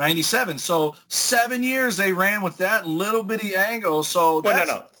 97. So 7 years they ran with that little bitty angle. So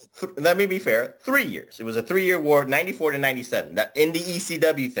no. Let me be fair. 3 years. It was a 3-year war, 94 to 97. That in the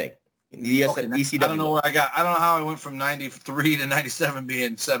ECW thing. The ECW. I don't know where I don't know how I went from 93 to 97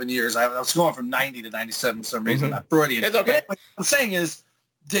 being 7 years. I was going from 90 to 97 for some reason. I'm Freudian. It's okay. What I'm saying is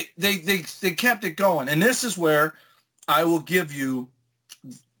they kept it going. And this is where I will give you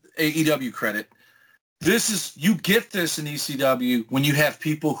AEW credit. You get this in ECW when you have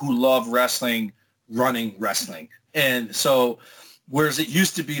people who love wrestling running wrestling. And so whereas it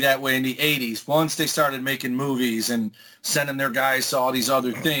used to be that way in the 80s, once they started making movies and sending their guys to all these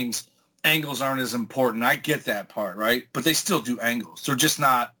other things, angles aren't as important. I get that part, right? But they still do angles. They're just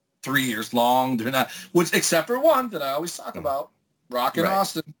not 3 years long. They're not, except for one that I always talk about, Rock and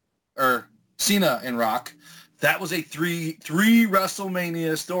Austin, or Cena and Rock. That was a three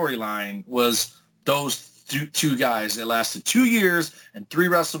WrestleMania storyline, was those two guys. It lasted 2 years and 3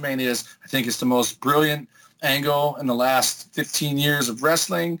 WrestleManias. I think it's the most brilliant angle in the last 15 years of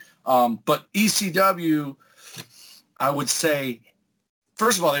wrestling. But ECW, I would say,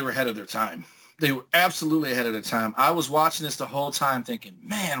 first of all, they were ahead of their time. They were absolutely ahead of their time. I was watching this the whole time thinking,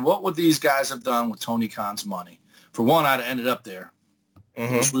 man, what would these guys have done with Tony Khan's money? For one, I'd have ended up there.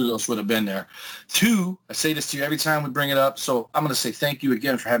 Rudos would have been there. 2, I say this to you every time we bring it up, so I'm going to say thank you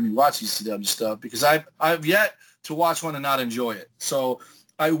again for having me watch ECW stuff, because I've yet to watch one and not enjoy it. So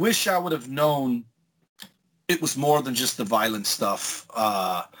I wish I would have known it was more than just the violent stuff.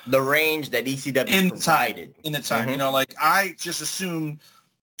 The range that ECW provided. In the time. You know, like I just assumed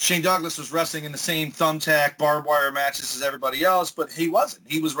Shane Douglas was wrestling in the same thumbtack, barbed wire matches as everybody else, but he wasn't.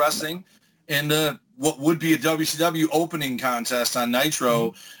 He was wrestling in what would be a WCW opening contest on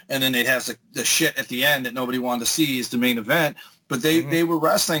Nitro, and then they'd have the shit at the end that nobody wanted to see as the main event. But they were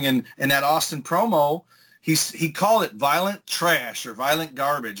wrestling, and in that Austin promo, he called it violent trash or violent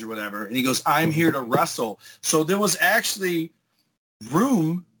garbage or whatever, and he goes, "I'm here to wrestle." So there was actually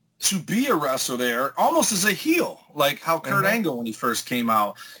room to be a wrestler there, almost as a heel, like how Kurt Angle, when he first came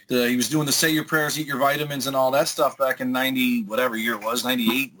out, he was doing the say your prayers, eat your vitamins and all that stuff back in 90, whatever year it was,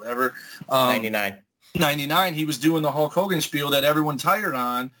 98, whatever. 99, he was doing the Hulk Hogan spiel that everyone tired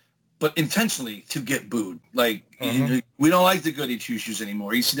on, but intentionally to get booed. Like, we don't like the goody two-shoes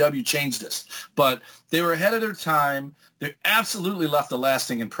anymore. ECW changed this. But they were ahead of their time. They absolutely left a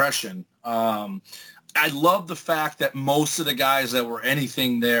lasting impression. I love the fact that most of the guys that were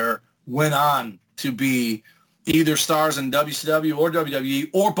anything there went on to be either stars in WCW or WWE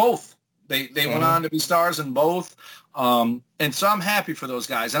or both. They went on to be stars in both. And so I'm happy for those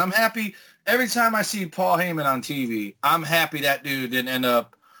guys. And I'm happy every time I see Paul Heyman on TV. I'm happy that dude didn't end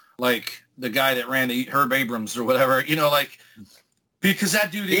up like the guy that ran the Herb Abrams or whatever, you know, like, because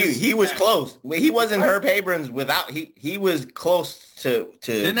that dude he was close. He wasn't Herb Abrams without, he was close to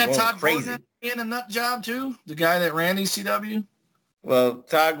Didn't that Todd crazy. Gordon in a nut job too? The guy that ran ECW? Well,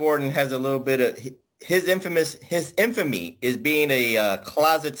 Todd Gordon has a little bit of his infamy is being a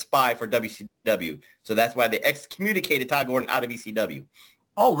closet spy for WCW. So that's why they excommunicated Todd Gordon out of ECW.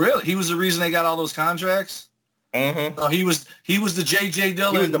 Oh, really? He was the reason they got all those contracts? Oh, he was the J.J.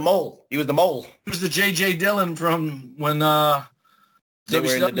 Dillon. He was the mole. He was the J.J. Dillon from when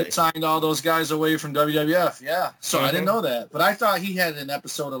WCW signed all those guys away from WWF. Yeah. So I didn't know that. But I thought he had an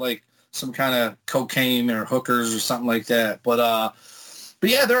episode of like some kind of cocaine or hookers or something like that. But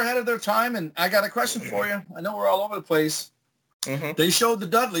yeah, they're ahead of their time. And I got a question for you. I know we're all over the place. They showed the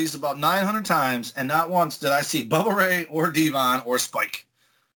Dudleys about 900 times, and not once did I see Bubba Ray or Devon or Spike.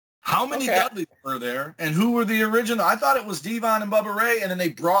 How many Dudleys were there, and who were the original? I thought it was Devon and Bubba Ray, and then they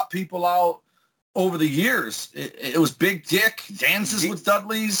brought people out over the years. It was Big Dick, dances with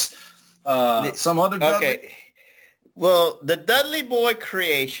Dudleys, some other Dudley. Okay. Well, the Dudley Boy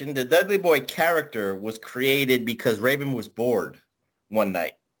creation, the Dudley Boy character was created because Raven was bored one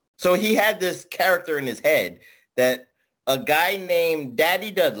night. So he had this character in his head that a guy named Daddy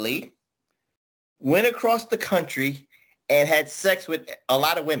Dudley went across the country and had sex with a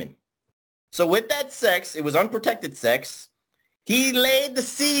lot of women. So with that sex, it was unprotected sex. He laid the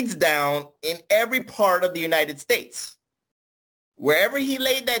seeds down in every part of the United States. Wherever he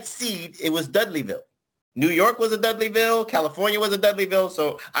laid that seed, it was Dudleyville. New York was a Dudleyville. California was a Dudleyville.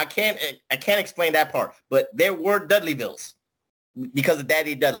 So I can't explain that part. But there were Dudleyvilles because of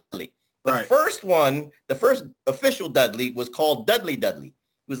Daddy Dudley. The first one, the first official Dudley was called Dudley Dudley.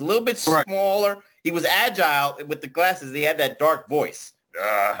 He was a little bit smaller. He was agile with the glasses. He had that dark voice.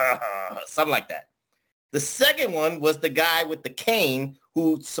 Something like that. The second one was the guy with the cane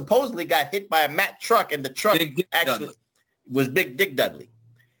who supposedly got hit by a Mack truck, and the truck actually was Big Dick Dudley.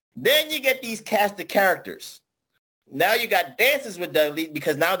 Then you get these cast of characters. Now you got Dances with Dudley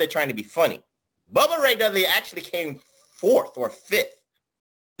because now they're trying to be funny. Bubba Ray Dudley actually came 4th or 5th.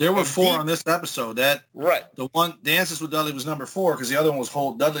 There were 4 on this episode. The one Dances with Dudley was number 4 because the other one was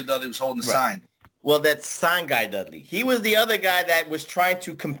Dudley was holding the sign. Well, that's sign guy Dudley. He was the other guy that was trying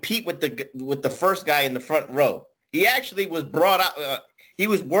to compete with the first guy in the front row. He actually was brought out. He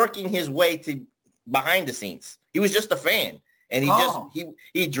was working his way to behind the scenes. He was just a fan, and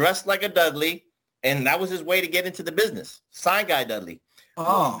he dressed like a Dudley, and that was his way to get into the business. Sign guy Dudley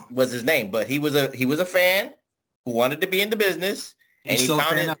was his name, but he was a fan who wanted to be in the business, and he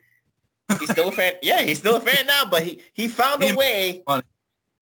found it. He's still a fan. Yeah, he's still a fan now, but he found a way.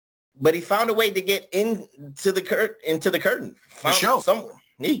 But he found a way to get into the curtain.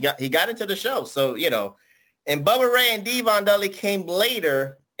 He got into the show. So, and Bubba Ray and Devon Dudley came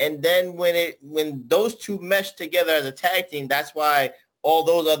later. And then when those two meshed together as a tag team, that's why all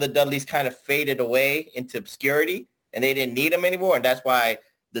those other Dudleys kind of faded away into obscurity, and they didn't need them anymore. And that's why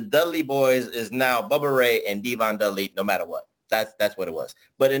the Dudley Boys is now Bubba Ray and Devon Dudley, no matter what. That's what it was.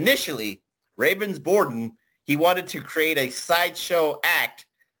 But initially, Ravens Borden, he wanted to create a sideshow act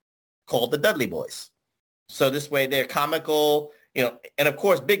called the Dudley Boys. So this way they're comical, and of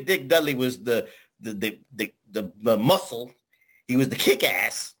course Big Dick Dudley was the muscle. He was the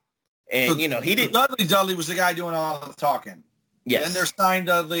kick-ass. And, he didn't... Dudley was the guy doing all the talking. Yes. Then there's Sign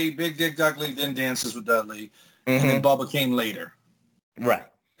Dudley, Big Dick Dudley, then Dances with Dudley, and then Bubba came later. Right.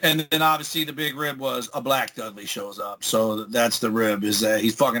 And then obviously the big rib was a black Dudley shows up. So that's the rib, is that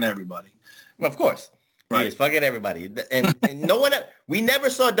he's fucking everybody. Well, of course. Right. He's fucking everybody. And no one... We never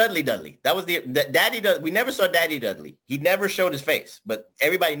saw Dudley. That was the Daddy Dudley. We never saw Daddy Dudley. He never showed his face, but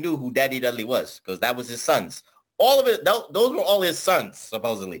everybody knew who Daddy Dudley was because that was his sons. All of it, those were all his sons,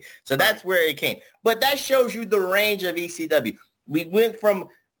 supposedly. So that's where it came. But that shows you the range of ECW. We went from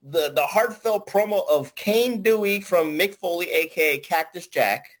the heartfelt promo of Kane Dewey from Mick Foley, a.k.a. Cactus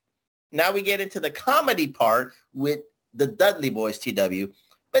Jack. Now we get into the comedy part with the Dudley Boys, TW.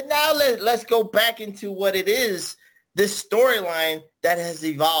 But now let's go back into what it is, this storyline that has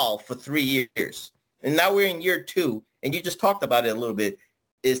evolved for 3 years. And now we're in year 2, and you just talked about it a little bit,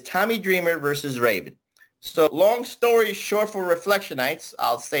 is Tommy Dreamer versus Raven. So long story short for Reflectionites,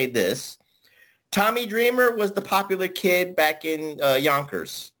 I'll say this. Tommy Dreamer was the popular kid back in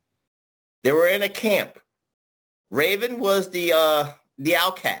Yonkers. They were in a camp. Raven was the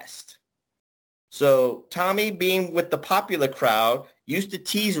outcast. So Tommy, being with the popular crowd, used to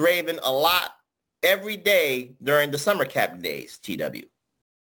tease Raven a lot every day during the summer camp days, TW.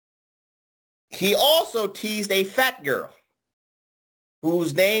 He also teased a fat girl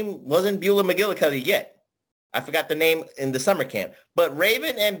whose name wasn't Beulah McGillicuddy yet. I forgot the name in the summer camp. But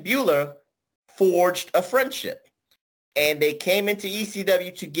Raven and Beulah forged a friendship. And they came into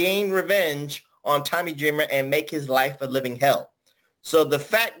ECW to gain revenge on Tommy Dreamer and make his life a living hell. So the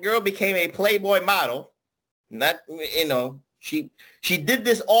fat girl became a Playboy model. She did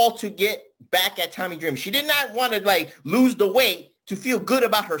this all to get back at Tommy Dreamer. She did not want to lose the weight to feel good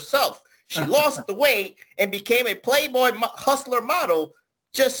about herself. She lost the weight and became a Playboy hustler model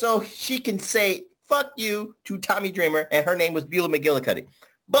just so she can say fuck you to Tommy Dreamer, and her name was Beulah McGillicuddy.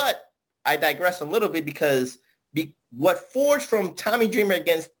 But I digress a little bit because what forged from Tommy Dreamer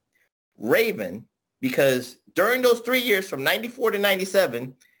against Raven, because during those 3 years from 94 to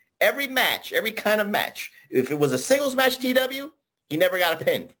 97, every kind of match, if it was a singles match, TW, he never got a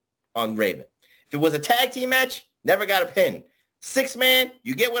pin on Raven. If it was a tag team match, never got a pin. 6-man,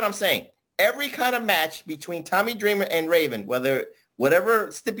 you get what I'm saying. Every kind of match between Tommy Dreamer and Raven,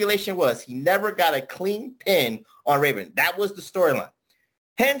 whatever stipulation was, he never got a clean pin on Raven. That was the storyline.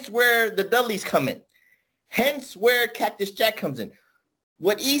 Hence where the Dudleys come in. Hence where Cactus Jack comes in.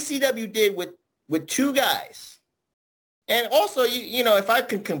 What ECW did with two guys. And also, if I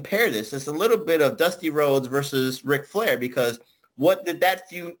can compare this, it's a little bit of Dusty Rhodes versus Ric Flair, because what did that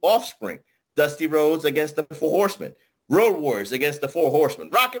feud offspring? Dusty Rhodes against the Four Horsemen. Road Warriors against the Four Horsemen.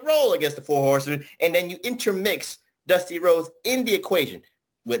 Rock and Roll against the Four Horsemen. And then you intermix Dusty Rhodes in the equation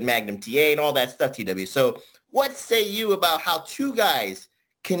with Magnum TA and all that stuff, TW. So what say you about how two guys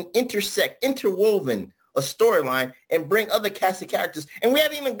can interwoven a storyline and bring other cast of characters? And we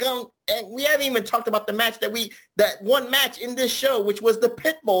haven't even talked about the match that one match in this show, which was the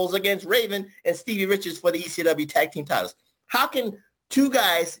Pitbulls against Raven and Stevie Richards for the ECW tag team titles. How can two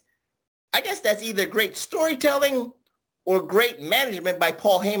guys, I guess that's either great storytelling or great management by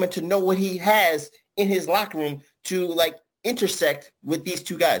Paul Heyman to know what he has in his locker room to intersect with these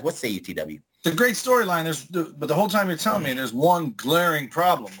two guys. What say you, TW? It's a great storyline. But the whole time you're telling me, there's one glaring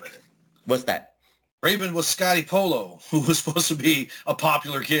problem with it. What's that? Raven was Scotty Polo, who was supposed to be a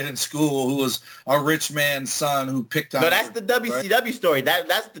popular kid in school, who was a rich man's son who picked on. No, that's the WCW story.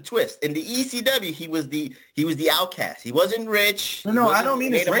 That's the twist. In the ECW, he was the outcast. He wasn't rich. No, I don't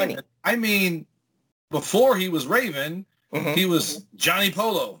mean it's Raven. I mean, before he was Raven, he was Johnny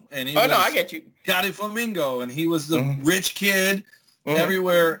Polo, and he was I get you. Scotty Flamingo, and he was the rich kid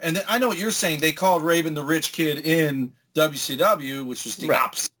everywhere. And then, I know what you're saying. They called Raven the rich kid in WCW, which was the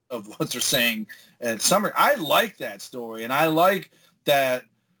opposite of what they're saying at Summer. I like that story, and I like that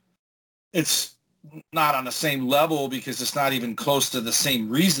it's not on the same level because it's not even close to the same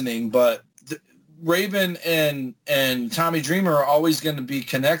reasoning, but Raven and Tommy Dreamer are always going to be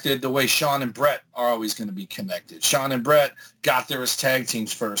connected the way Shawn and Brett are always going to be connected. Shawn and Brett got there as tag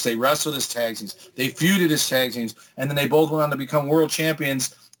teams first. They wrestled as tag teams. They feuded as tag teams, and then they both went on to become world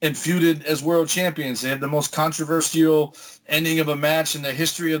champions and feuded as world champions. They had the most controversial ending of a match in the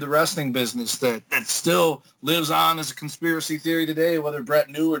history of the wrestling business that still lives on as a conspiracy theory today, whether Brett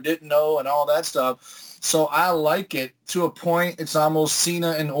knew or didn't know and all that stuff. So I like it to a point. It's almost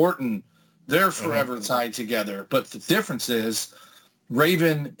Cena and Orton. They're forever tied together. But the difference is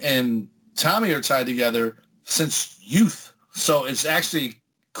Raven and Tommy are tied together since youth. So it's actually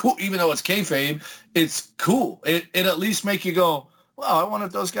cool. Even though it's kayfabe, it's cool. It at least make you go, well, I wonder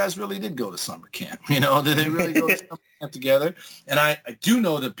if those guys really did go to summer camp. Did they really go to summer camp together? And I do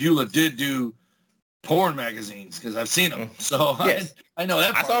know that Beulah did do porn magazines because I've seen them. So yes. I know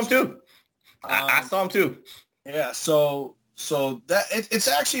that part. I saw them too. I saw them too. Yeah. So that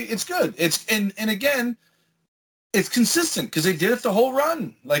it's good. It's and again, it's consistent because they did it the whole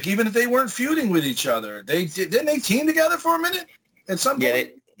run. Like even if they weren't feuding with each other, didn't they team together for a minute at some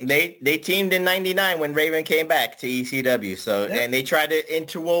point? Yeah. They teamed in '99 when Raven came back to ECW. So and they tried to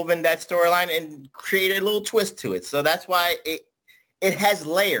interwoven that storyline and create a little twist to it. So that's why it has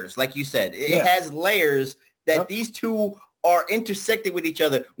layers, like you said. It has layers that these two are intersected with each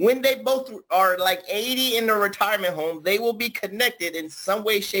other. When they both are like 80 in their retirement home, they will be connected in some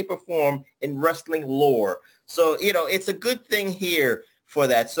way, shape, or form in wrestling lore. So it's a good thing here for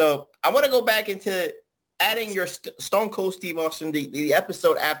that. So I want to go back into adding your Stone Cold Steve Austin, the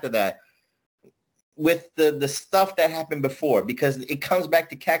episode after that, with the stuff that happened before, because it comes back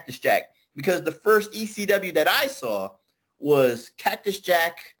to Cactus Jack. Because the first ECW that I saw was Cactus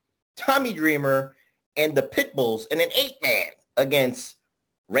Jack, Tommy Dreamer, and the Pitbulls in an 8-man against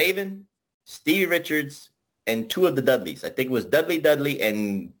Raven, Stevie Richards, and two of the Dudleys. I think it was Dudley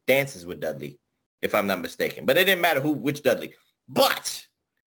and Dances with Dudley, if I'm not mistaken. But it didn't matter which Dudley. But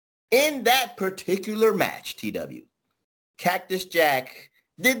in that particular match, TW, Cactus Jack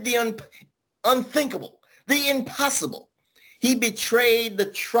did the unthinkable, the impossible. He betrayed the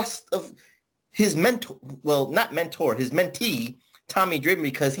trust of his mentor, not mentor, his mentee, Tommy Dreamer,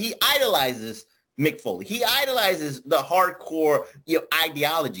 because he idolizes Mick Foley. He idolizes the hardcore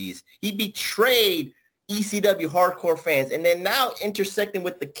ideologies. He betrayed ECW hardcore fans, and then now intersecting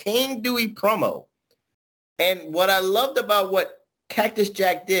with the Kane Dewey promo. And what I loved about what Cactus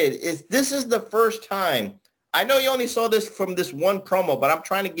Jack did is this is the first time, I know you only saw this from this one promo, but I'm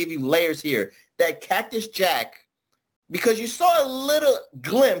trying to give you layers here, that Cactus Jack, because you saw a little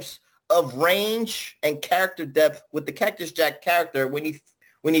glimpse of range and character depth with the Cactus Jack character when he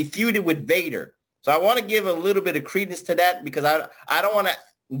feuded with Vader. So I want to give a little bit of credence to that because I don't want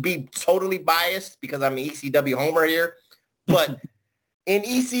to be totally biased because I'm an ECW homer here. But in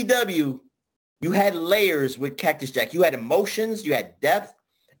ECW, you had layers with Cactus Jack. You had emotions, you had depth,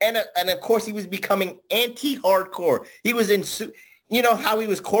 and of course he was becoming anti-hardcore. He was in, how he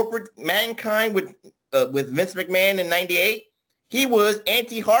was corporate Mankind with Vince McMahon in '98. He was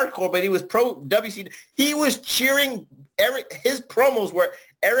anti-hardcore, but he was pro-WCW. He was cheering his promos were,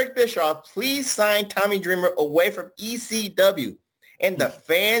 Eric Bischoff, please sign Tommy Dreamer away from ECW. And the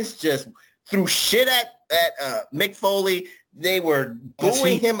fans just threw shit at Mick Foley. They were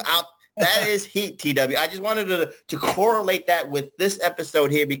booing him out. That is heat, TW. I just wanted to correlate that with this episode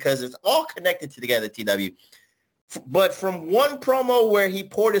here because it's all connected together, TW. But from one promo where he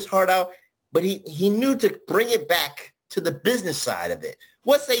poured his heart out, but he knew to bring it back to the business side of it.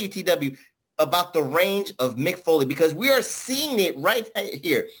 What say you, TW, about the range of Mick Foley? Because we are seeing it right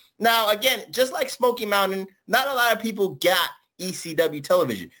here. Now, again, just like Smoky Mountain, not a lot of people got ECW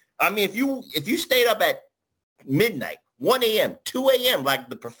television. I mean, if you stayed up at midnight, 1 a.m., 2 a.m., like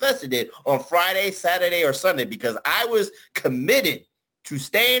the professor did on Friday, Saturday, or Sunday, because I was committed to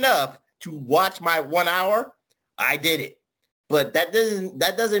staying up to watch my 1 hour, I did it. But that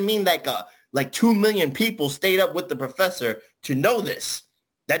doesn't mean like 2 million people stayed up with the professor to know this.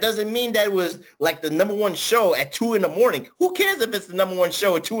 That doesn't mean that it was like the number one show at 2 a.m. Who cares if it's the number one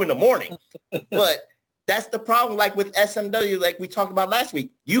show at 2 a.m? But that's the problem. Like with SMW, like we talked about last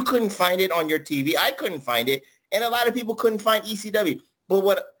week, you couldn't find it on your TV. I couldn't find it, and a lot of people couldn't find ECW. But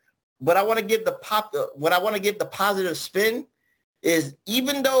what I want to give the positive spin is,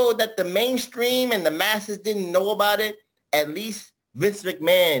 even though that the mainstream and the masses didn't know about it, at least Vince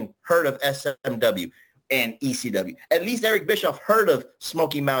McMahon heard of SMW and ECW. At least Eric Bischoff heard of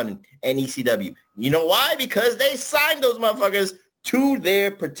Smoky Mountain and ECW. You know why? Because they signed those motherfuckers to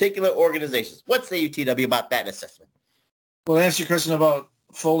their particular organizations. What say you, TW, about that assessment? Well, to answer your question about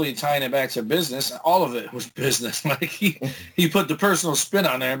Foley tying it back to business, all of it was business. Like he put the personal spin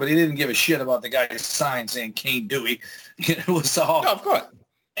on there, but he didn't give a shit about the guy's sign saying Kane Dewey. It was all... No, of course.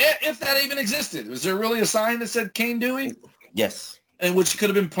 If that even existed. Was there really a sign that said Kane Dewey? Yes. And which could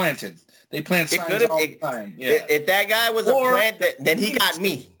have been planted. They plant signs all the time. Yeah. If that guy was a plant, then he got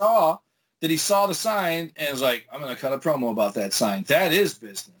me. He saw the sign and was like, I'm going to cut a promo about that sign. That is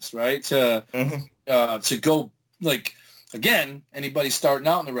business, right? To go, like, again, anybody starting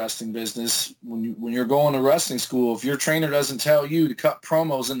out in the wrestling business, when you're going to wrestling school, if your trainer doesn't tell you to cut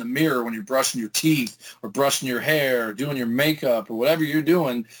promos in the mirror when you're brushing your teeth or brushing your hair or doing your makeup or whatever you're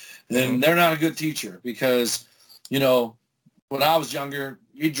doing, then they're not a good teacher. Because, you know, when I was younger,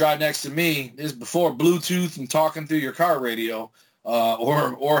 you'd drive next to me. This is before Bluetooth and talking through your car radio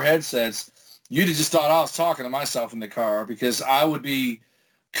or headsets. You'd have just thought I was talking to myself in the car, because I would be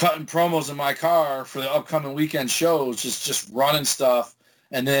cutting promos in my car for the upcoming weekend shows, just running stuff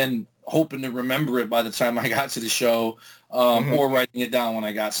and then hoping to remember it by the time I got to the show, or writing it down when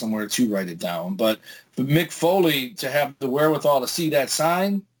I got somewhere to write it down. But for Mick Foley to have the wherewithal to see that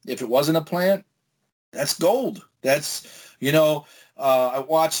sign, if it wasn't a plant, that's gold. That's, you know, I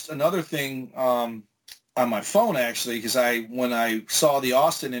watched another thing on my phone, actually, because when I saw the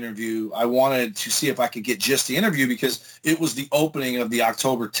Austin interview, I wanted to see if I could get just the interview, because it was the opening of the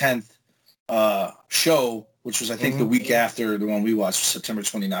October 10th show, which was, I think, the week after the one we watched, September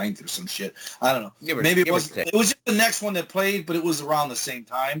 29th or some shit. I don't know. Maybe it was just the next one that played, but it was around the same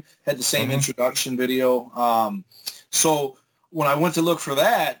time, had the same introduction video. So when I went to look for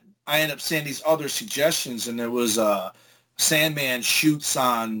that, I ended up seeing these other suggestions, and there was Sandman shoots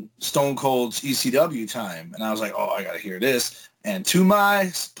on Stone Cold's ECW time. And I was like, oh, I got to hear this. And to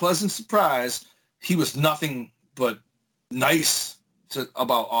my pleasant surprise, he was nothing but nice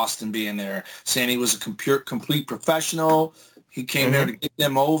about Austin being there, saying he was a complete professional. He came there to get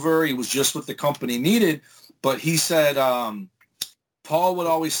them over. He was just what the company needed. But he said Paul would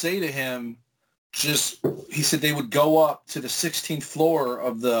always say to him, he said they would go up to the 16th floor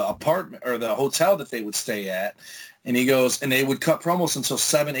of the apartment or the hotel that they would stay at. And he goes, and they would cut promos until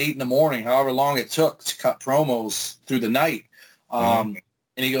 7, 8 in the morning, however long it took to cut promos through the night. And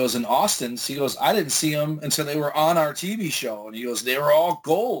he goes, in Austin's, he goes, I didn't see them until they were on our TV show. And he goes, they were all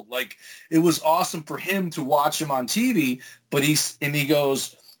gold. Like, it was awesome for him to watch them on TV. But he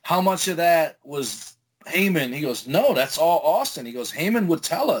goes, how much of that was Heyman? He goes, no, that's all Austin. He goes, Heyman would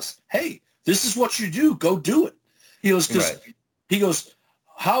tell us, hey, this is what you do. Go do it. He goes, he goes,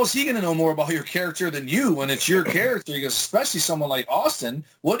 how's he going to know more about your character than you when it's your character? He goes, especially someone like Austin.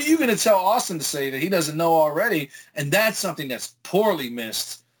 What are you going to tell Austin to say that he doesn't know already? And that's something that's poorly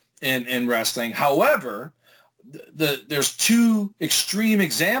missed in wrestling. However, there's two extreme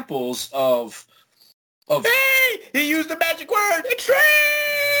examples of hey, he used the magic word,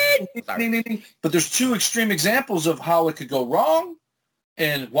 extreme! But there's two extreme examples of how it could go wrong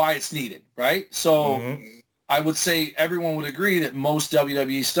and why it's needed, right? So I would say everyone would agree that most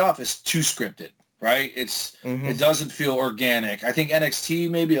WWE stuff is too scripted, right? It doesn't feel organic. I think NXT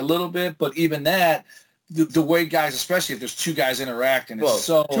maybe a little bit, but even that, the way guys, especially if there's two guys interacting, it's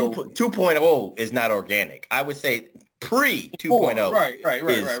so... 2.0 is not organic. I would say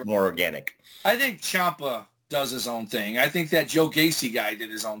pre-2.0 is more organic. I think Ciampa does his own thing. I think that Joe Gacy guy did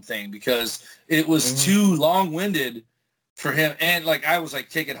his own thing because it was too long-winded for him. And like I was like,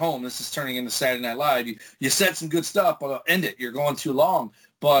 take it home. This is turning into Saturday Night Live. You said some good stuff, but I'll end it. You're going too long.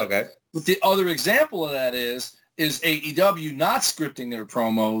 But the other example of that is AEW not scripting their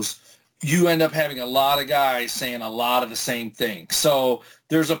promos. You end up having a lot of guys saying a lot of the same thing. So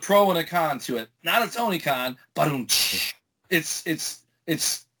there's a pro and a con to it. Not a Tony Khan, but it's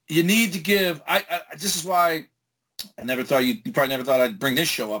you need to give. This is why I never thought you probably never thought I'd bring this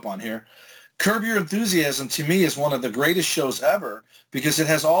show up on here. Curb Your Enthusiasm to me is one of the greatest shows ever because it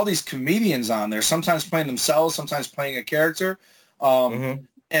has all these comedians on there, sometimes playing themselves, sometimes playing a character.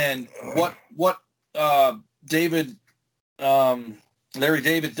 And what Larry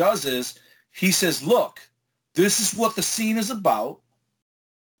David does is he says, look, this is what the scene is about.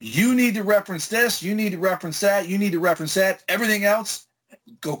 You need to reference this. You need to reference that. You need to reference that. Everything else,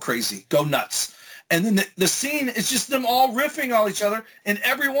 go crazy. Go nuts. And then the scene is just them all riffing on each other, and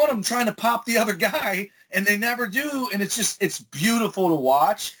every one of them trying to pop the other guy, and they never do. And it's beautiful to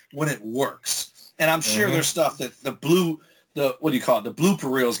watch when it works. And I'm sure there's stuff that the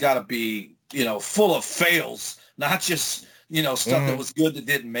blooper reel's got to be, full of fails, not just, stuff that was good that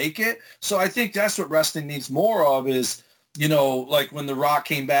didn't make it. So I think that's what wrestling needs more of is, like when The Rock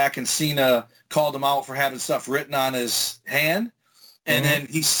came back and Cena called him out for having stuff written on his hand. And then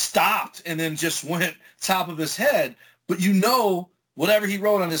he stopped and then just went top of his head. But whatever he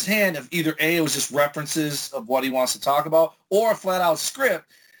wrote on his hand, if either A, it was just references of what he wants to talk about, or a flat-out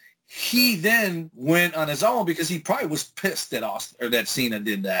script, he then went on his own because he probably was pissed that that Cena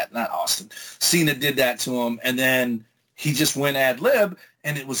did that. Not Austin. Cena did that to him, and then he just went ad-lib,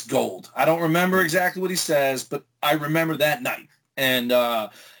 and it was gold. I don't remember exactly what he says, but I remember that night. And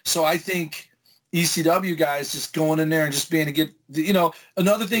so I think ECW guys just going in there and just being to get,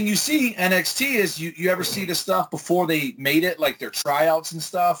 another thing you see NXT is you ever see the stuff before they made it, like their tryouts and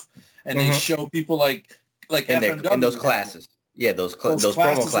stuff, and they show people like FMW. In those classes. Yeah, those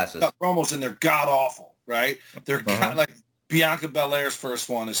promo classes. Promos, and they're god-awful, right? They're like Bianca Belair's first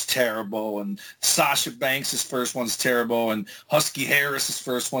one is terrible, and Sasha Banks' first one's terrible, and Husky Harris's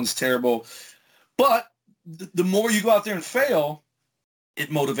first one's terrible. But the more you go out there and fail, it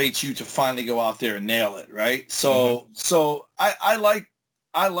motivates you to finally go out there and nail it, right? So I like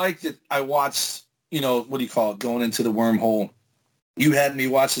that I watched, going into the wormhole. You had me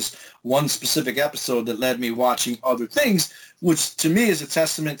watch this one specific episode that led me watching other things, which to me is a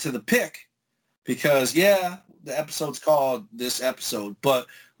testament to the pick because, the episode's called this episode, but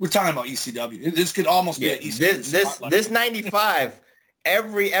we're talking about ECW. This could almost be an ECW. This 95,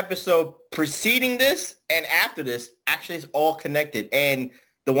 every episode preceding this and after this actually is all connected. And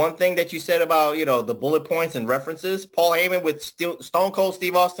the one thing that you said about, the bullet points and references, Paul Heyman with Stone Cold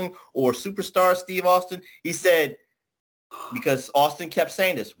Steve Austin or Superstar Steve Austin, he said, because Austin kept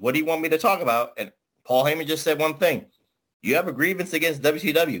saying this, what do you want me to talk about? And Paul Heyman just said one thing. You have a grievance against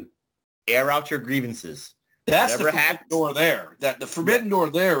WCW. Air out your grievances. That's the forbidden door there. The forbidden door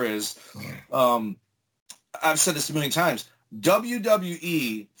there is, I've said this a million times,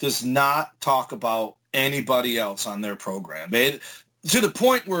 WWE does not talk about anybody else on their program. To the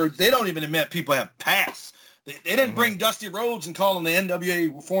point where they don't even admit people have passed. They didn't bring Dusty Rhodes and call him the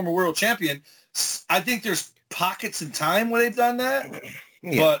NWA former world champion. I think there's pockets in time where they've done that,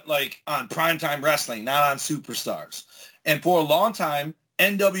 but like on primetime wrestling, not on superstars. And for a long time,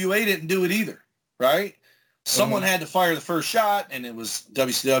 NWA didn't do it either, right? Someone had to fire the first shot, and it was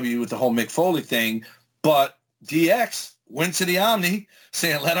WCW with the whole Mick Foley thing. But DX went to the Omni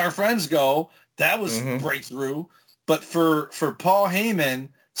saying, let our friends go. That was breakthrough. But for Paul Heyman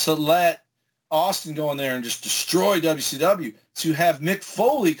to let Austin go in there and just destroy WCW, to have Mick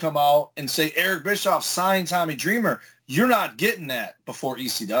Foley come out and say Eric Bischoff signed Tommy Dreamer, you're not getting that before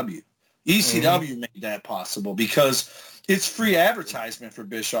ECW. ECW made that possible because it's free advertisement for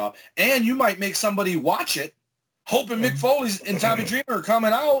Bischoff. And you might make somebody watch it, hoping Mick Foley's and Tommy Dreamer are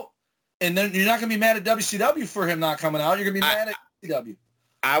coming out, and then you're not going to be mad at WCW for him not coming out. You're going to be mad at ECW.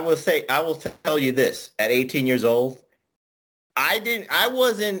 I will tell you this. At 18 years old, I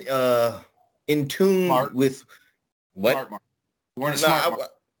wasn't in tune with what? Smart Mark. You weren't a smart Mark.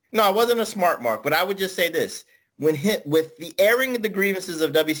 No, I wasn't a smart Mark, but I would just say this. With the airing of the grievances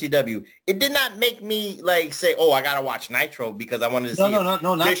of WCW, it did not make me like say, "Oh, I gotta watch Nitro" because I wanted to see. No, not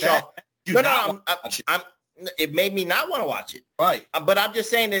Bischoff. that. It made me not want to watch it. Right. But I'm just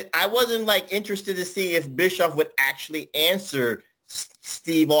saying that I wasn't like interested to see if Bischoff would actually answer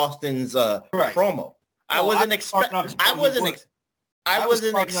Steve Austin's promo. I wasn't expecting. I wasn't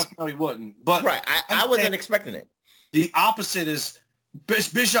expecting it. The opposite is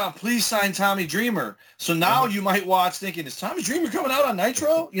Bischoff, please sign Tommy Dreamer. So now you might watch thinking, is Tommy Dreamer coming out on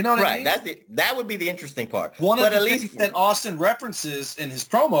Nitro? You know what I mean? That would be the interesting part. One of the things that Austin references in his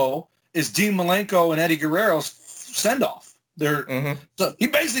promo is Dean Malenko and Eddie Guerrero's send-off. So he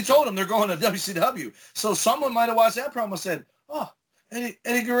basically told him they're going to WCW. So someone might have watched that promo and said, oh, Eddie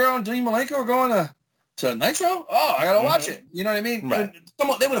Guerrero and Dean Malenko are going to Nitro? Oh, I got to watch it. You know what I mean? Right.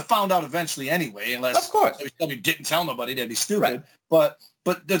 They would have found out eventually anyway, unless of course WCW didn't tell nobody. That'd be stupid. Right.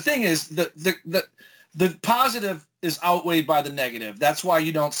 But the thing is, the positive is outweighed by the negative. That's why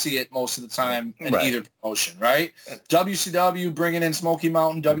you don't see it most of the time in either promotion, right? WCW bringing in Smoky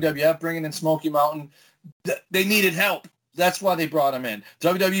Mountain, WWF bringing in Smoky Mountain. They needed help. That's why they brought him in.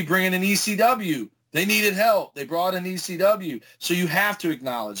 WWE bringing in ECW. They needed help. They brought in ECW. So you have to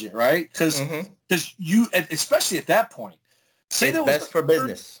acknowledge it, right? Because you, especially at that point, It's best for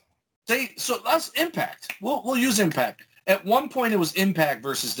business. So that's Impact. We'll use Impact. At one point, it was Impact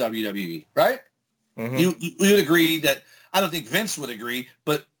versus WWE, right? Mm-hmm. You would agree that, I don't think Vince would agree,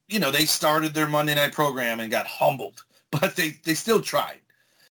 but, they started their Monday Night program and got humbled, but they still tried.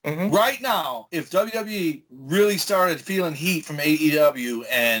 Mm-hmm. Right now, if WWE really started feeling heat from AEW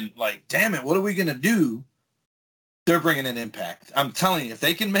and like, damn it, what are we going to do? They're bringing in Impact. I'm telling you, if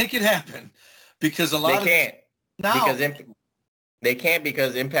they can make it happen, because they can't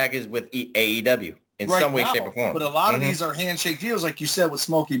because Impact is with AEW in some way, shape, or form. But a lot of these are handshake deals, like you said with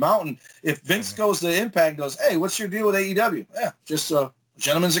Smoky Mountain. If Vince goes to Impact and goes, hey, what's your deal with AEW? Yeah, just a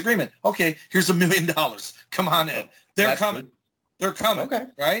gentleman's agreement. Okay, here's $1 million. Come on in. They're coming. True. They're coming. Okay,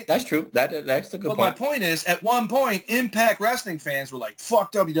 right? That's true. That's a good point. But my point is, at one point, Impact Wrestling fans were like,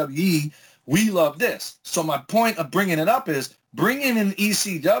 fuck WWE. We love this. So my point of bringing it up is bringing in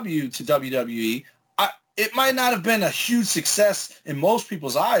ECW to WWE. It might not have been a huge success in most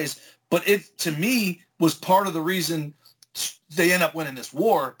people's eyes, but it, to me, was part of the reason they end up winning this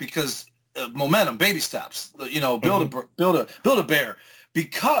war because momentum, baby steps. Build a bear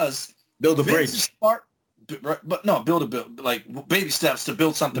because build a bridge. Smart, but no, like baby steps to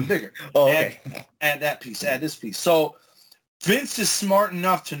build something bigger. Oh, okay. Add that piece. Add this piece. So Vince is smart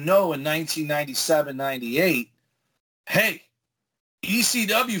enough to know in 1997, 98, hey,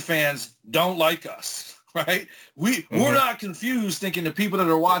 ECW fans don't like us. Right? We're not confused thinking the people that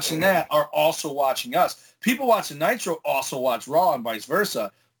are watching that are also watching us. People watching Nitro also watch Raw and vice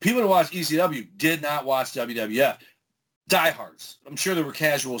versa. People that watch ECW did not watch WWF. Diehards. I'm sure there were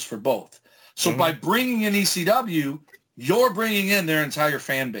casuals for both. So by bringing in ECW, you're bringing in their entire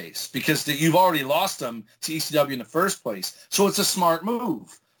fan base because you've already lost them to ECW in the first place. So it's a smart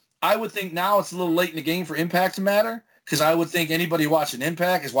move. I would think now it's a little late in the game for Impact to matter. Because I would think anybody watching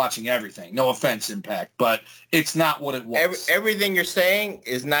Impact is watching everything. No offense, Impact, but it's not what it was. Everything you're saying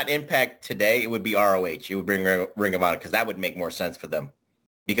is not Impact today. It would be ROH. It would bring Ring of Honor because that would make more sense for them.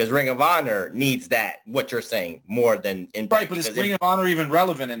 Because Ring of Honor needs that, what you're saying, more than Impact. Right, but is Ring of Honor even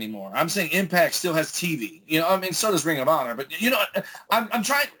relevant anymore? I'm saying Impact still has TV. So does Ring of Honor. But, I'm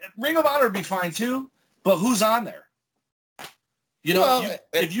trying. Ring of Honor would be fine too, but who's on there?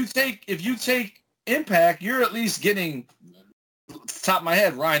 If you take Impact, you're at least getting, top of my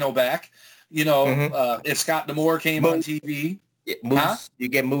head, Rhino back. If Scott D'Amore came on TV. You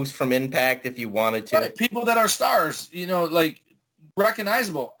get moves from Impact if you wanted to. Right, people that are stars, like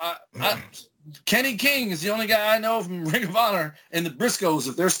recognizable. Kenny King is the only guy I know from Ring of Honor, and the Briscoes,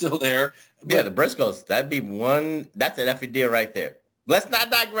 if they're still there. But, the Briscoes, that'd be one. That's an effing deal right there. Let's not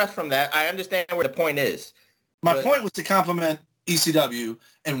digress from that. I understand where the point is. My point was to compliment ECW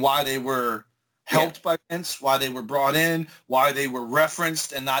and why they were helped by Vince, why they were brought in, why they were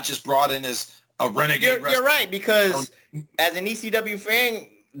referenced and not just brought in as a renegade. You're right, because as an ECW fan,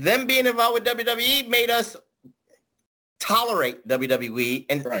 them being involved with WWE made us tolerate WWE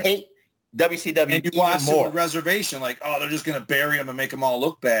and hate WCW and you watch more. The reservation, like, oh, they're just going to bury them and make them all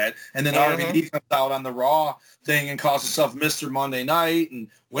look bad. And then RVD comes out on the Raw thing and calls himself Mr. Monday Night and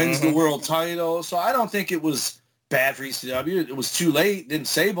wins the world title. So I don't think it was bad for ECW. It was too late. Didn't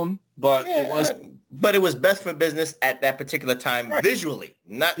save them, but it was. But it was best for business at that particular time, visually,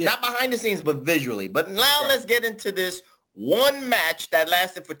 not behind the scenes, but visually. But now let's get into this one match that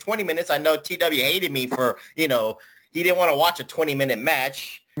lasted for 20 minutes. I know TW hated me for, he didn't want to watch a 20-minute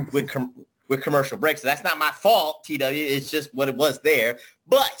match with commercial breaks. So that's not my fault, TW. It's just what it was there.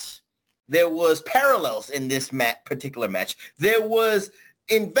 But there was parallels in this particular match. There was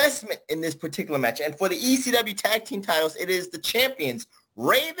investment in this particular match. And for the ECW tag team titles, it is the champions,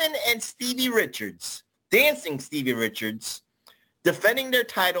 Raven and Stevie Richards, Dancing Stevie Richards, defending their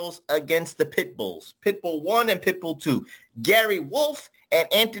titles against the Pitbulls, Pitbull 1 and Pitbull 2, Gary Wolf and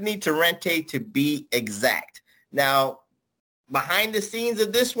Anthony Torrente to be exact. Now, behind the scenes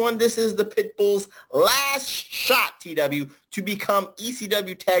of this one, this is the Pitbull's last shot, TW, to become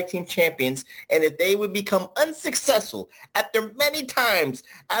ECW Tag Team Champions. And if they would become unsuccessful after many times,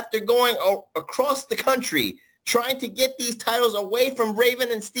 after going across the country, trying to get these titles away from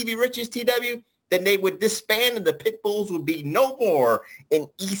Raven and Stevie Richards, TW, then they would disband and the Pitbulls would be no more in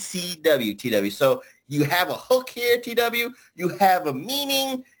ECW, TW. So you have a hook here, TW, you have a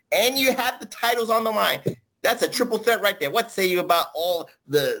meaning, and you have the titles on the line. That's a triple threat right there. What say you about all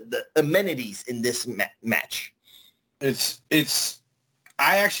the amenities in this match? I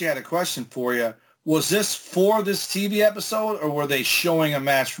actually had a question for you. Was this for this TV episode, or were they showing a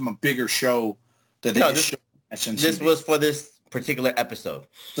match from a bigger show that they showed? This was for this particular episode.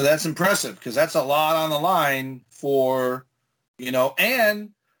 So that's impressive because that's a lot on the line for, and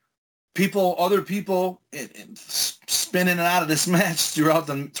other people spinning out of this match throughout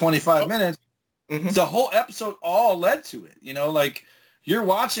the 25 minutes. Mm-hmm. The whole episode all led to it. You know, like you're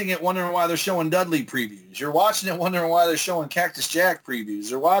watching it wondering why they're showing Dudley previews. You're watching it wondering why they're showing Cactus Jack previews.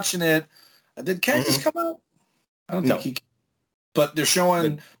 They're watching it. Did Cactus come out? I don't think he. But they're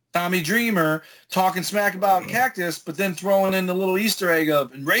showing Tommy Dreamer talking smack about Cactus, but then throwing in the little Easter egg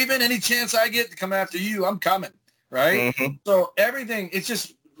of, and Raven, any chance I get to come after you, I'm coming. Right? Mm-hmm. So everything, it's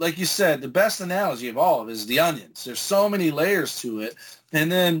just, like you said, the best analogy of all of it is the onions. There's so many layers to it. And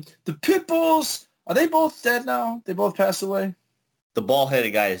then the Pitbulls, are they both dead now? They both passed away? The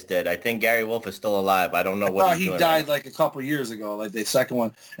bald-headed guy is dead. I think Gary Wolf is still alive. I don't know what he's doing. He died like a couple years ago, like the second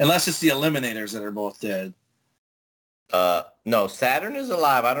one. Unless it's the Eliminators that are both dead. No, Saturn is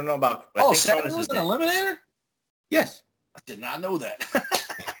alive. I don't know about... Saturn was an Eliminator? Yes. I did not know that.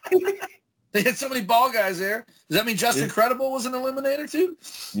 They had so many ball guys there. Does that mean Justin Credible was an Eliminator too?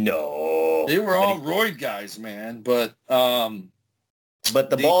 No. They were all roid guys, man. But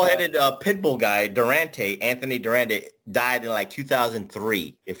the ball-headed Pitbull guy, Anthony Durante, died in like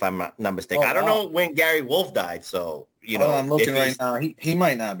 2003, if I'm not mistaken. I don't know when Gary Wolf died, so, you know. I'm looking right now. He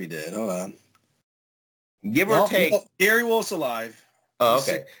might not be dead. Hold on. Give or take. Gary Wolf's alive. Oh,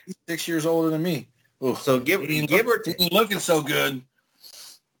 okay. He's 6 years older than me. Ooh. So give or take. He's looking so good.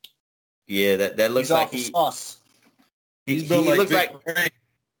 Yeah, that looks like he looks like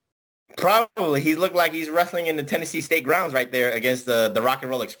probably he looked like he's wrestling in the Tennessee State grounds right there against the Rock and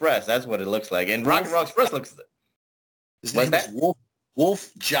Roll Express. That's what it looks like. And Rock and Roll Express looks. His name is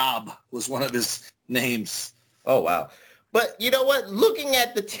Wolf Job was one of his names. Oh wow! But you know what? Looking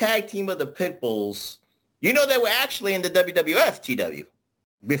at the tag team of the Pitbulls, you know they were actually in the WWF TW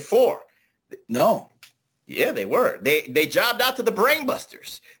before. No. Yeah, they were. They jobbed out to the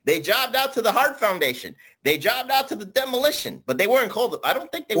Brainbusters. They jobbed out to the Heart Foundation. They jobbed out to the Demolition, but they weren't called. I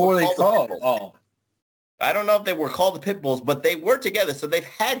don't think they were called the Pitbulls. Oh. I don't know if they were called the Pitbulls, but they were together. So they've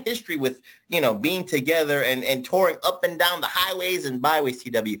had history with, you know, being together and touring up and down the highways and byways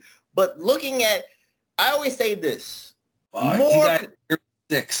TW. But looking at, I always say this. He died at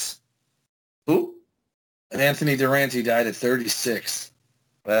 36. Who? Anthony Durante died at 36.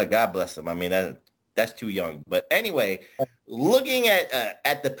 Well, God bless him. I mean, that's too young. But anyway, looking at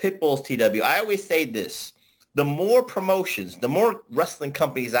the Pitbulls TW, I always say this. The more promotions, the more wrestling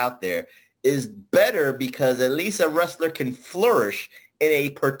companies out there is better because at least a wrestler can flourish in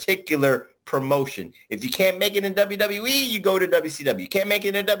a particular promotion. If you can't make it in WWE, you go to WCW. Can't make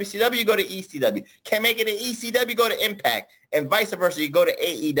it in WCW, you go to ECW. Can't make it in ECW, go to Impact. And vice versa, you go to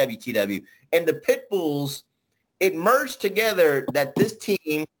AEW TW. And the Pitbulls, it merged together that this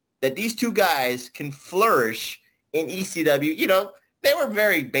team, that these two guys can flourish in ECW. You know, they were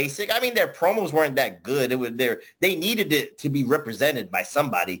very basic. I mean, their promos weren't that good. They needed it to be represented by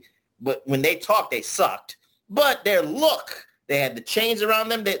somebody. But when they talked, they sucked. But their look, they had the chains around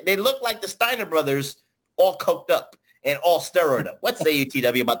them. They looked like the Steiner brothers all coked up and all steroid up. What say you,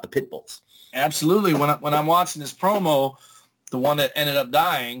 TW, about the Pitbulls? Absolutely. When I'm watching this promo, the one that ended up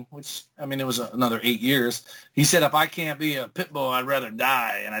dying, which, I mean, it was another 8 years. He said, if I can't be a Pitbull, I'd rather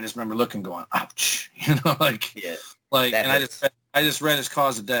die. And I just remember looking, going, ouch. You know, like, yeah, like, and I just read his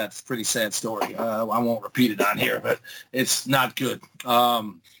cause of death. It's a pretty sad story. I won't repeat it on here, but it's not good.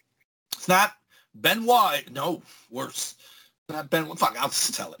 It's not Benoit. No, worse. It's not Benoit. Fuck, I'll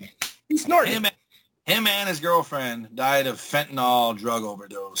just tell it. He snorted. Him and his girlfriend died of fentanyl drug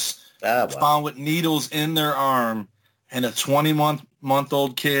overdose. Wow. Found with needles in their arm. And a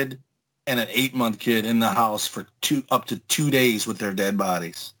 20-month-old kid and an 8-month kid in the house for up to 2 days with their dead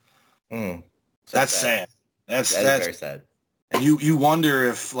bodies. That's sad. That's very sad. And you wonder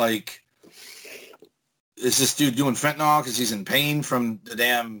if, like, is this dude doing fentanyl because he's in pain from the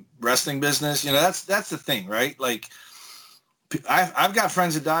damn wrestling business? You know, that's the thing, right? Like, I've got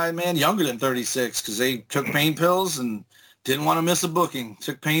friends that died, man, younger than 36 because they took pain pills and didn't want to miss a booking.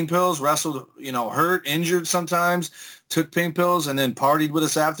 Took pain pills, wrestled, you know, hurt, injured sometimes, took pain pills, and then partied with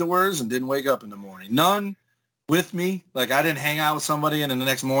us afterwards and didn't wake up in the morning. None with me. Like, I didn't hang out with somebody, and then the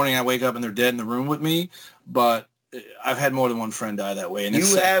next morning I wake up and they're dead in the room with me. But I've had more than one friend die that way. And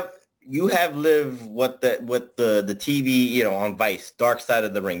you have lived what the TV, you know, on Vice, Dark Side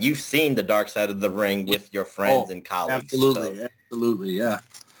of the Ring. You've seen the Dark Side of the Ring with your friends and colleagues. Absolutely, yeah.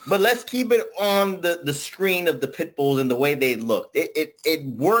 But let's keep it on the screen of the Pitbulls and the way they looked. It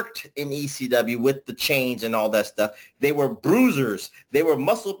worked in ECW with the chains and all that stuff. They were bruisers. They were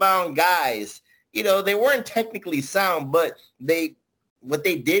muscle-bound guys. You know, they weren't technically sound, but what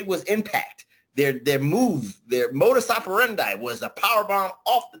they did was impact. Their move, their modus operandi was a powerbomb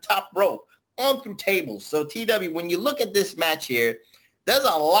off the top rope, on through tables. So, TW, when you look at this match here, there's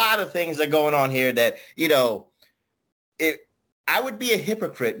a lot of things that are going on here that, I would be a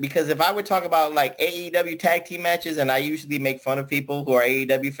hypocrite because if I would talk about like AEW tag team matches, and I usually make fun of people who are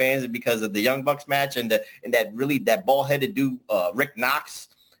AEW fans because of the Young Bucks match and that bald-headed dude, Rick Knox,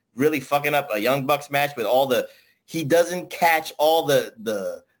 really fucking up a Young Bucks match with he doesn't catch all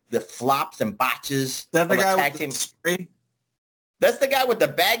the flops and botches. That's the guy with the spray? That's the guy with the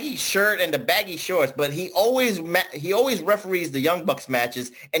baggy shirt and the baggy shorts, but he always referees the Young Bucks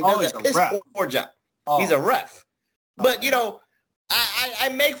matches and does a piss poor job. Oh. He's a ref. But, I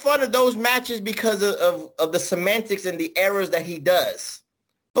make fun of those matches because of the semantics and the errors that he does.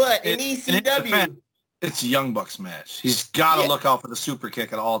 But in ECW... It's a Young Bucks match. He's got to look out for the super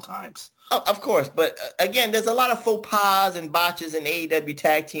kick at all times. Oh, of course. But, again, there's a lot of faux pas and botches in AEW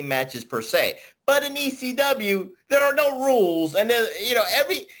tag team matches per se. But in ECW, there are no rules. And,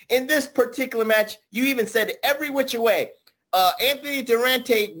 in this particular match, you even said every which way. Anthony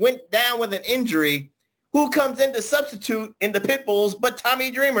Durante went down with an injury. Who comes in to substitute in the Pitbulls but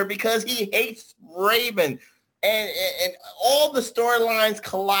Tommy Dreamer because he hates Raven. And all the storylines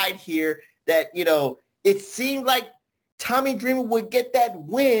collide here that, it seemed like Tommy Dreamer would get that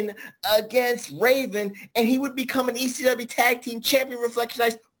win against Raven and he would become an ECW Tag Team Champion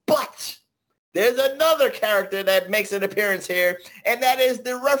Reflectionites. But there's another character that makes an appearance here, and that is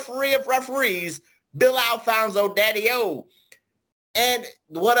the referee of referees, Bill Alfonso Daddy-O. And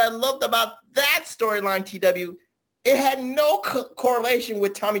what I loved about that storyline, TW, it had no correlation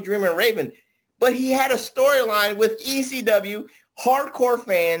with Tommy Dreamer and Raven, but he had a storyline with ECW, hardcore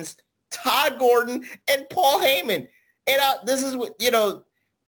fans, Todd Gordon, and Paul Heyman. And this is what,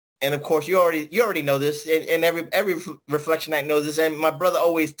 and of course you already know this, and every Reflection Night knows this, and my brother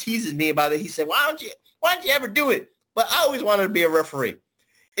always teases me about it. He said, why don't you ever do it? But I always wanted to be a referee.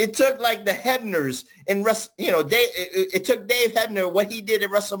 It took like the Hebners in it took Dave Hebner, what he did at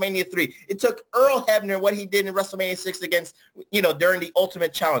WrestleMania 3. It took Earl Hebner, what he did in WrestleMania 6 against, during the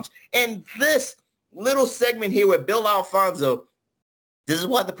Ultimate Challenge. And this little segment here with Bill Alfonso, this is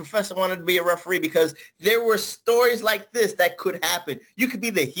why the professor wanted to be a referee, because there were stories like this that could happen. You could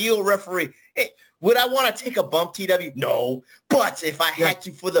be the heel referee. Hey, would I want to take a bump, TW? No. But if I had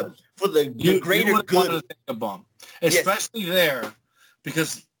to for the greater good. To take a bump, especially there.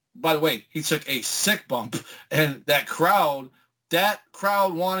 Because, by the way, he took a sick bump, and that crowd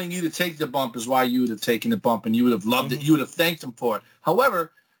wanting you to take the bump is why you would have taken the bump, and you would have loved it. You would have thanked him for it.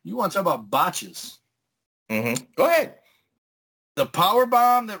 However, you want to talk about botches. Mm-hmm. Go ahead. The power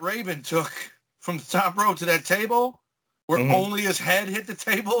bomb that Raven took from the top rope to that table, where only his head hit the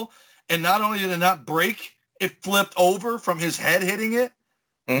table, and not only did it not break, it flipped over from his head hitting it.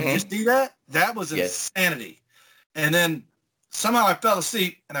 Did you see that? That was insanity. And then somehow I fell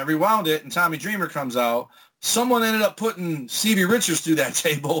asleep, and I rewound it, and Tommy Dreamer comes out. Someone ended up putting Stevie Richards through that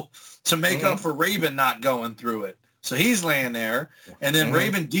table to make up for Raven not going through it. So he's laying there, and then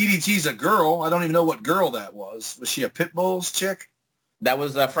Raven DDT's a girl. I don't even know what girl that was. Was she a Pitbull's chick? That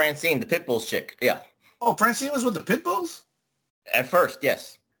was Francine, the Pitbull's chick. Yeah. Oh, Francine was with the Pitbulls? At first,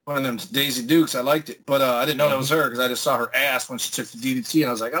 yes. One of them Daisy Dukes. I liked it, but I didn't know that was her because I just saw her ass when she took the DDT, and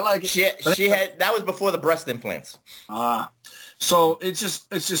I was like, I like it. She had that was before the breast implants. So it's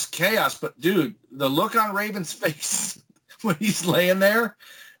just chaos. But dude, the look on Raven's face when he's laying there,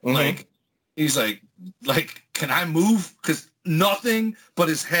 like he's like, can I move? Because nothing but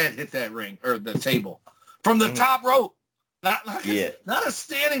his head hit that ring or the table from the top rope. Not a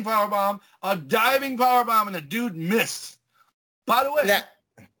standing power bomb, a diving power bomb, and the dude missed. By the way,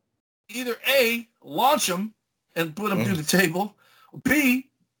 either A, launch him and put him through the table, B,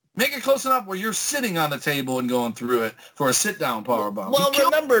 make it close enough where you're sitting on the table and going through it for a sit-down power bomb.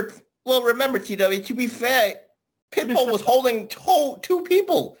 Remember, TW, to be fair, Pitbull was holding two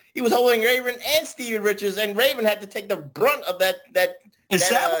people. He was holding Raven and Stevie Richards, and Raven had to take the brunt of that. Is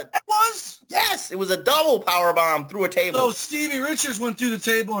that what that was? Yes, it was a double power bomb through a table. So Stevie Richards went through the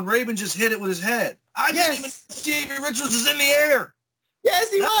table, and Raven just hit it with his head. I didn't even Stevie Richards was in the air.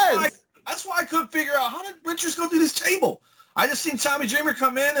 Yes, he was. That's why I couldn't figure out, how did Richards go through this table? I just seen Tommy Dreamer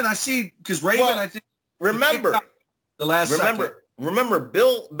come in, and I see, because Raven, I think. Remember, the last second. Remember,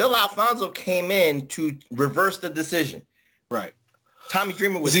 Bill Alfonso came in to reverse the decision. Right. Tommy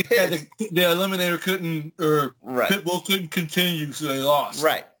Dreamer was pissed. The Eliminator couldn't, or Pitbull couldn't continue, so they lost.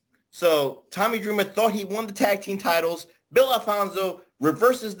 Right. So Tommy Dreamer thought he won the tag team titles. Bill Alfonso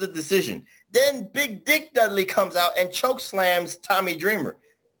reverses the decision. Then Big Dick Dudley comes out and choke slams Tommy Dreamer.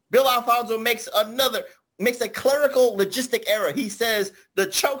 Bill Alfonso makes a clerical logistic error. He says the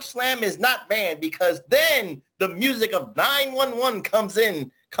choke slam is not banned because then the music of 911 comes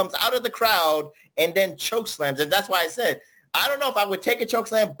out of the crowd and then choke slams. And that's why I said I don't know if I would take a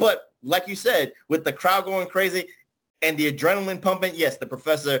chokeslam, but like you said, with the crowd going crazy and the adrenaline pumping, yes, the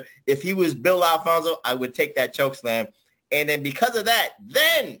Professor, if he was Bill Alfonso, I would take that chokeslam. And then because of that,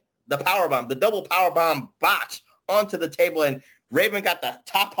 then the powerbomb, the double powerbomb botch onto the table, and Raven got the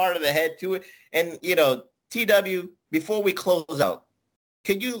top part of the head to it. And, you know, TW, before we close out,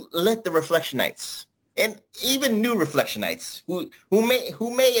 could you let the Reflectionites, and even new Reflectionites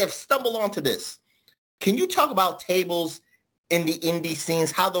who may have stumbled onto this, can you talk about tables in the indie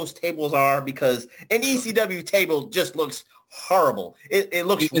scenes, how those tables are? Because an ECW table just looks horrible. It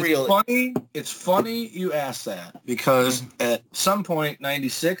looks real. It's funny you ask that, because at some point,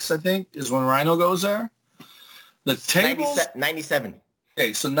 96, I think, is when Rhino goes there. The tables... 97.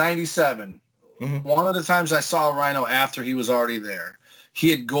 Okay, so 97. Mm-hmm. One of the times I saw Rhino after he was already there, he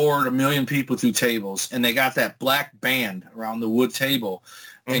had gored 1 million people through tables, and they got that black band around the wood table,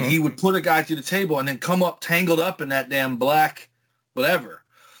 and he would put a guy through the table and then come up tangled up in that damn black whatever.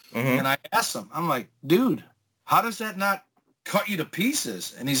 And I asked him, I'm like, dude, how does that not cut you to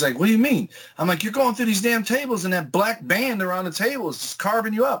pieces? And he's like, what do you mean? I'm like, you're going through these damn tables, and that black band around the table is just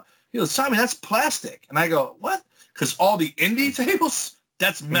carving you up. He goes, Tommy, that's plastic. And I go, what? Because all the indie tables,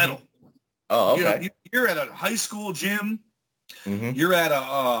 that's metal. Oh, okay. You know, you're at a high school gym. You're at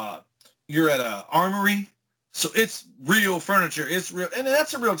a armory. So it's real furniture. It's real, and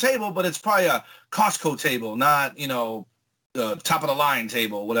that's a real table, but it's probably a Costco table, not, you know, the top of the line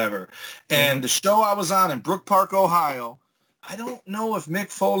table, whatever. And the show I was on in Brook Park, Ohio, I don't know if Mick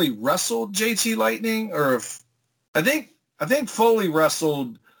Foley wrestled JT Lightning, or if I think Foley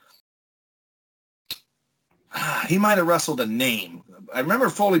wrestled. He might have wrestled a name. I remember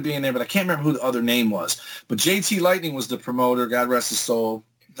Foley being there, but I can't remember who the other name was. But JT Lightning was the promoter. God rest his soul.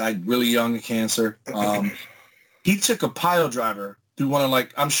 Died really young of cancer. He took a pile driver through one of,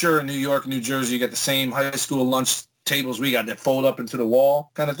 like, I'm sure in New York, New Jersey, you got the same high school lunch tables we got that fold up into the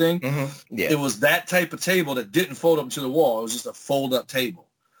wall kind of thing. Yeah. It was that type of table that didn't fold up into the wall. It was just a fold-up table.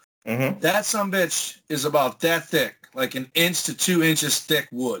 That sumbitch is about that thick, like 1 inch to 2 inches thick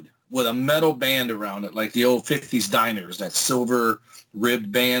wood, with a metal band around it, like the old 50s diners, that silver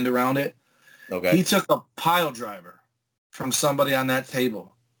ribbed band around it. Okay. He took a pile driver from somebody on that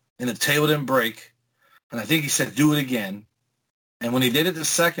table, and the table didn't break. And I think he said, do it again. And when he did it the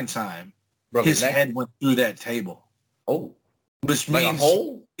second time, his head went through that table. Oh. Which like means a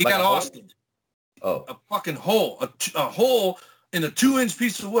hole? He like got Austin. Oh. A fucking hole. A hole in a 2-inch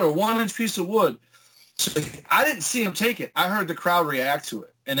piece of wood, or 1-inch piece of wood. So I didn't see him take it. I heard the crowd react to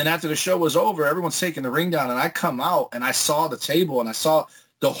it. And then after the show was over, everyone's taking the ring down, and I come out, and I saw the table, and I saw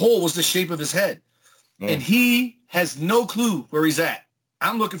the hole was the shape of his head. And he has no clue where he's at.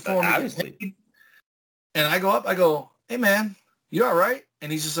 I'm looking for him. Obviously. And I go up, I go, hey, man, you all right?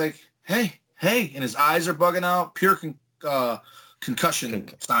 And he's just like, hey. And his eyes are bugging out. Pure concussion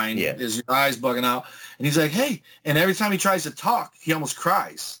sign is your eyes bugging out. And he's like, hey. And every time he tries to talk, he almost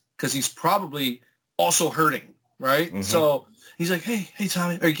cries because he's probably also hurting, right? So he's like, hey,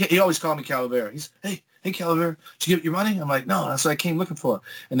 Tommy. Or he always called me Calavera. He's, hey, Calavera, did you get your money? I'm like, no, that's what I came looking for.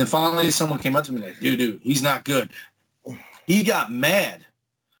 And then finally someone came up to me like, dude, he's not good. He got mad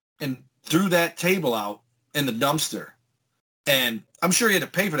and threw that table out in the dumpster. And I'm sure he had to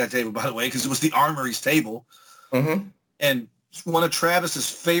pay for that table, by the way, because it was the Armory's table. And one of Travis's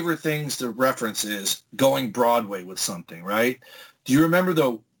favorite things to reference is going Broadway with something, right? Do you remember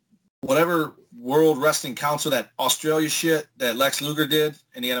the whatever World Wrestling Council, that Australia shit that Lex Luger did,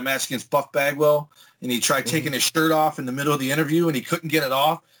 and he had a match against Buff Bagwell, and he tried taking his shirt off in the middle of the interview, and he couldn't get it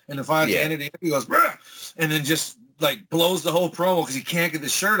off, and then finally at the end of the interview, he goes, bruh, and then just like blows the whole promo because he can't get the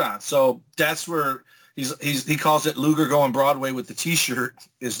shirt on. So that's where he calls it Luger going Broadway with the T-shirt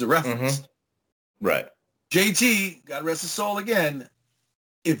is the reference. Right. JT, God rest his soul again,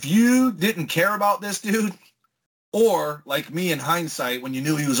 if you didn't care about this dude, or like me in hindsight when you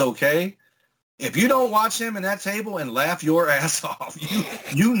knew he was okay, if you don't watch him in that table and laugh your ass off,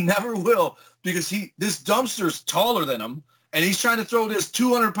 you never will, because this dumpster's taller than him, and he's trying to throw this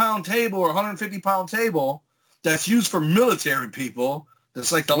 200-pound table or 150-pound table that's used for military people.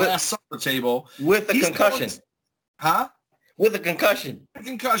 That's like the Last Supper table. With a concussion. With a concussion. A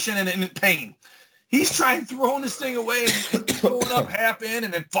concussion and in pain. He's trying throwing this thing away and going up half in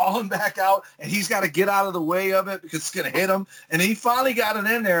and then falling back out, and he's got to get out of the way of it because it's going to hit him. And he finally got it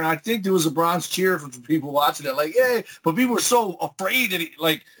in there, and I think there was a bronze cheer from people watching it, like, yay. But people were so afraid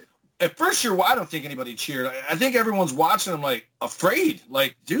that at first I don't think anybody cheered. I think everyone's watching him, like, afraid.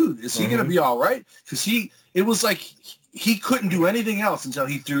 Like, dude, is he going to be all right? Because it was like he couldn't do anything else until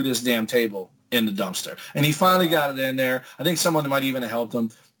he threw this damn table in the dumpster. And he finally got it in there. I think someone might even have helped him.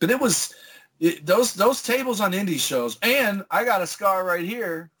 But it was... those tables on indie shows, and I got a scar right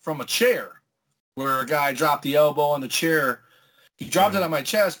here from a chair where a guy dropped the elbow on the chair. He dropped it on my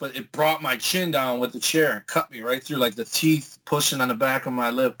chest, but it brought my chin down with the chair and cut me right through, like the teeth pushing on the back of my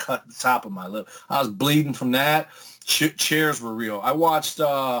lip, cut the top of my lip. I was bleeding from that. Chairs were real. I watched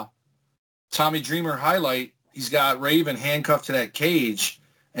Tommy Dreamer highlight. He's got Raven handcuffed to that cage,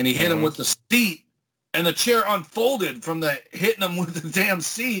 and he hit him with the seat, and the chair unfolded from the hitting him with the damn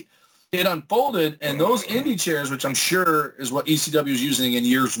seat. It unfolded, and those indie chairs, which I'm sure is what ECW is using in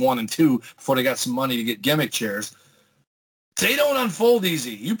years 1 and 2 before they got some money to get gimmick chairs, they don't unfold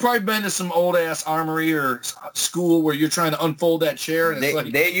easy. You've probably been to some old-ass armory or school where you're trying to unfold that chair. And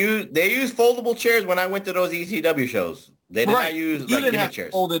they use foldable chairs when I went to those ECW shows. They did not use you didn't have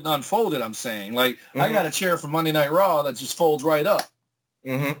chairs. Folded and unfolded, I'm saying. Like, I got a chair from Monday Night Raw that just folds right up.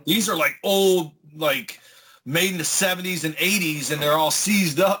 These are like old, like, made in the 70s and 80s, and they're all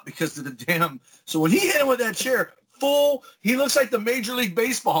seized up because of the damn... So when he hit him with that chair, he looks like the Major League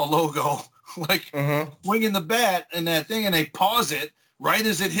Baseball logo, like swinging the bat and that thing, and they pause it right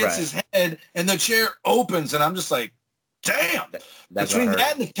as it hits his head, and the chair opens, and I'm just like, damn. Between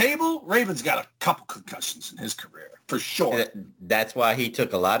that and the table, Raven's got a couple concussions in his career, for sure. That's why he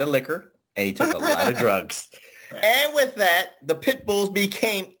took a lot of liquor, and he took a lot of drugs. And with that, the Pitbulls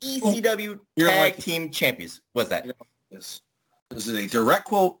became ECW Tag Team Champions. What's that? This is a direct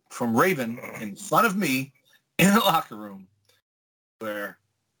quote from Raven in front of me in the locker room where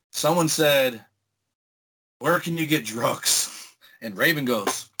someone said, "Where can you get drugs?" And Raven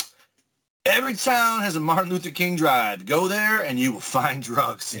goes, "Every town has a Martin Luther King Drive. Go there and you will find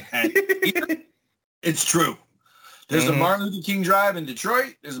drugs." And it's true. There's a Martin Luther King Drive in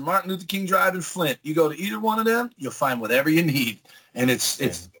Detroit. There's a Martin Luther King Drive in Flint. You go to either one of them, you'll find whatever you need. And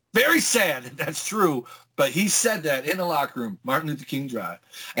it's very sad that that's true, but he said that in the locker room, Martin Luther King Drive.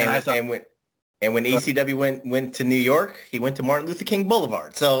 And I thought, when ECW went to New York, he went to Martin Luther King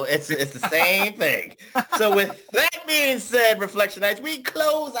Boulevard. So it's the same thing. So with that being said, Reflectionites, we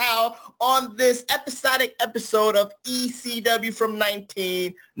close out on this episodic episode of ECW from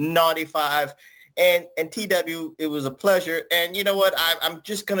 1995. And TW, it was a pleasure. And you know what? I'm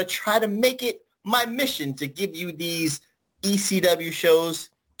just going to try to make it my mission to give you these ECW shows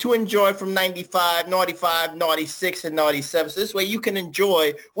to enjoy from 95, 96, and 97. So this way you can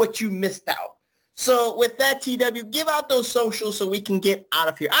enjoy what you missed out. So with that, TW, give out those socials so we can get out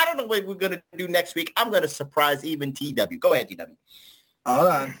of here. I don't know what we're going to do next week. I'm going to surprise even TW. Go ahead, TW. Hold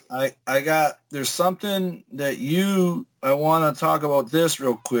on. There's something that I want to talk about this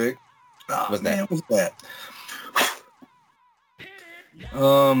real quick. Oh, what's that? Is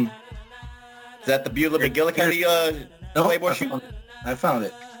that the Beulah McGillicuddy Playboy shoot? I found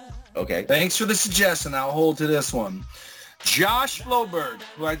it. Okay. Thanks for the suggestion. I'll hold to this one. Josh Floberg,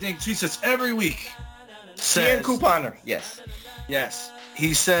 who I think tweets us every week, says... Couponer. Yes. Yes.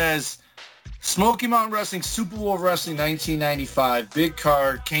 He says, Smoky Mountain Wrestling, Super Bowl Wrestling 1995, big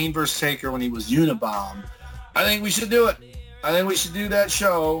card, Kane vs. Taker when he was Unabomb. I think we should do it. I think we should do that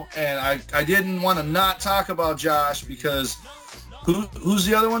show, and I didn't want to not talk about Josh because who's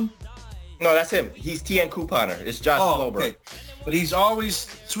the other one? No, that's him. He's TN Couponer. It's Josh Floberg. Okay. But he's always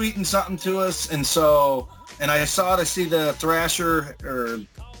tweeting something to us, and I see the Thrasher or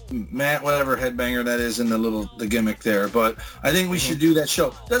Matt, whatever headbanger that is in the gimmick there. But I think we should do that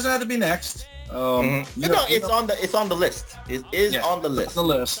show. Doesn't have to be next. It's on the list. It is on the list. It's on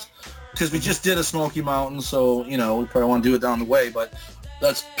the list. Because we just did a Smoky Mountain, so, we probably want to do it down the way. But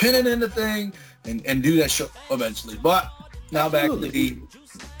let's pin it in the thing and do that show eventually. But now back to the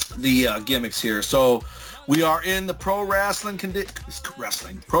gimmicks here. So we are in the Pro Wrestling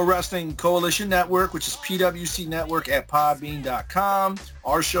Coalition Network, which is PWC Network at podbean.com.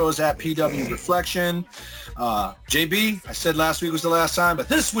 Our show is at PW Reflection. JB, I said last week was the last time, but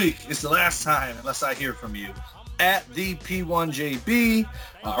this week is the last time unless I hear from you. At the P1JB.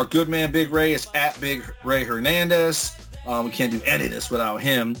 Our good man Big Ray is at Big Ray Hernandez. We can't do any of this without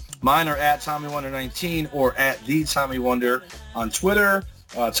him. Mine are at Tommy Wonder 19 or at the Tommy Wonder on Twitter.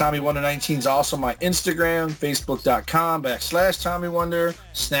 Tommy Wonder 19 is also my Instagram, Facebook.com/Tommy Wonder.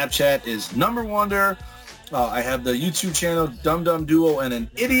 Snapchat is #Wonder. I have the YouTube channel Dum Dum Duo and an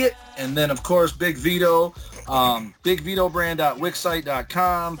Idiot, and then of course Big Vito.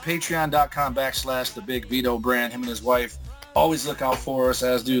 BigVitoBrand.wixsite.com, Patreon.com/the Big Vito Brand. Him and his wife always look out for us,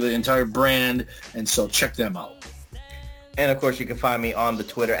 as do the entire brand, and so check them out. And of course, you can find me on the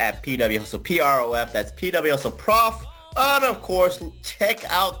Twitter at PW, so PROF. That's PW, so Prof. And of course, check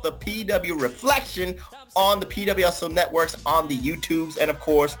out the PW Reflection on the PWSO networks on the YouTubes, and of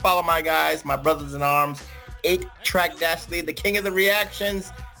course, follow my guys, my brothers in arms, 8-Track Dashley, the king of the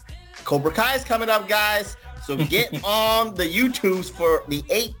reactions. Cobra Kai is coming up, guys. So get on the YouTubes for the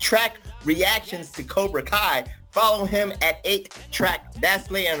 8-track reactions to Cobra Kai. Follow him at 8-track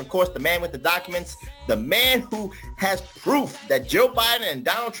Dasplay. And of course, the man with the documents, the man who has proof that Joe Biden and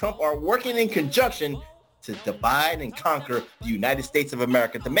Donald Trump are working in conjunction to divide and conquer the United States of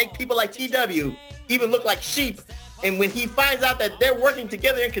America, to make people like TW even look like sheep. And when he finds out that they're working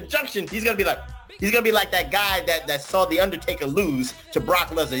together in conjunction, he's gonna be like that guy that saw the Undertaker lose to Brock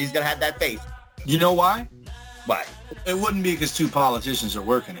Lesnar. He's gonna have that face. You know why? Why? It wouldn't be because two politicians are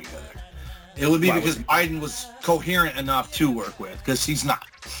working together. It would be because Biden was coherent enough to work with, because he's not.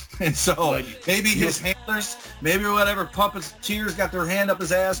 And so maybe his handlers, maybe whatever puppeteers got their hand up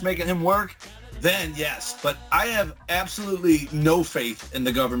his ass making him work, then yes. But I have absolutely no faith in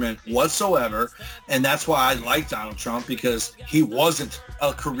the government whatsoever. And that's why I like Donald Trump, because he wasn't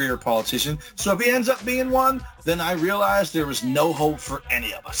a career politician. So if he ends up being one, then I realized there was no hope for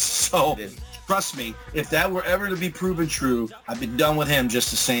any of us. So trust me, if that were ever to be proven true, I'd be done with him just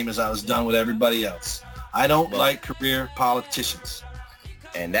the same as I was done with everybody else. I don't like career politicians.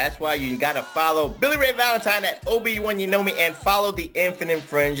 And that's why you got to follow Billy Ray Valentine at OB1 You Know Me, and follow the Infinite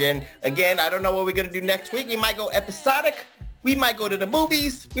Fringe. And again, I don't know what we're going to do next week. We might go episodic. We might go to the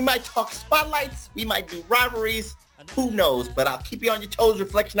movies. We might talk spotlights. We might do rivalries. Who knows? But I'll keep you on your toes,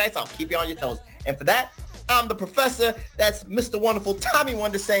 Reflection Nights. I'll keep you on your toes. And for that, I'm the professor. That's Mr. Wonderful Tommy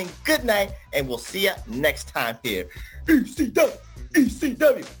Wonder saying good night, and we'll see you next time here. ECW,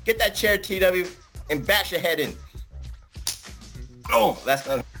 ECW. Get that chair, TW, and bash your head in. Oh, that's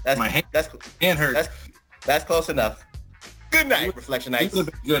my hand hurt. That's close enough. Good night, Reflection Nights. He would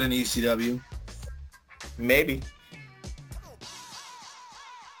have been good in ECW. Maybe.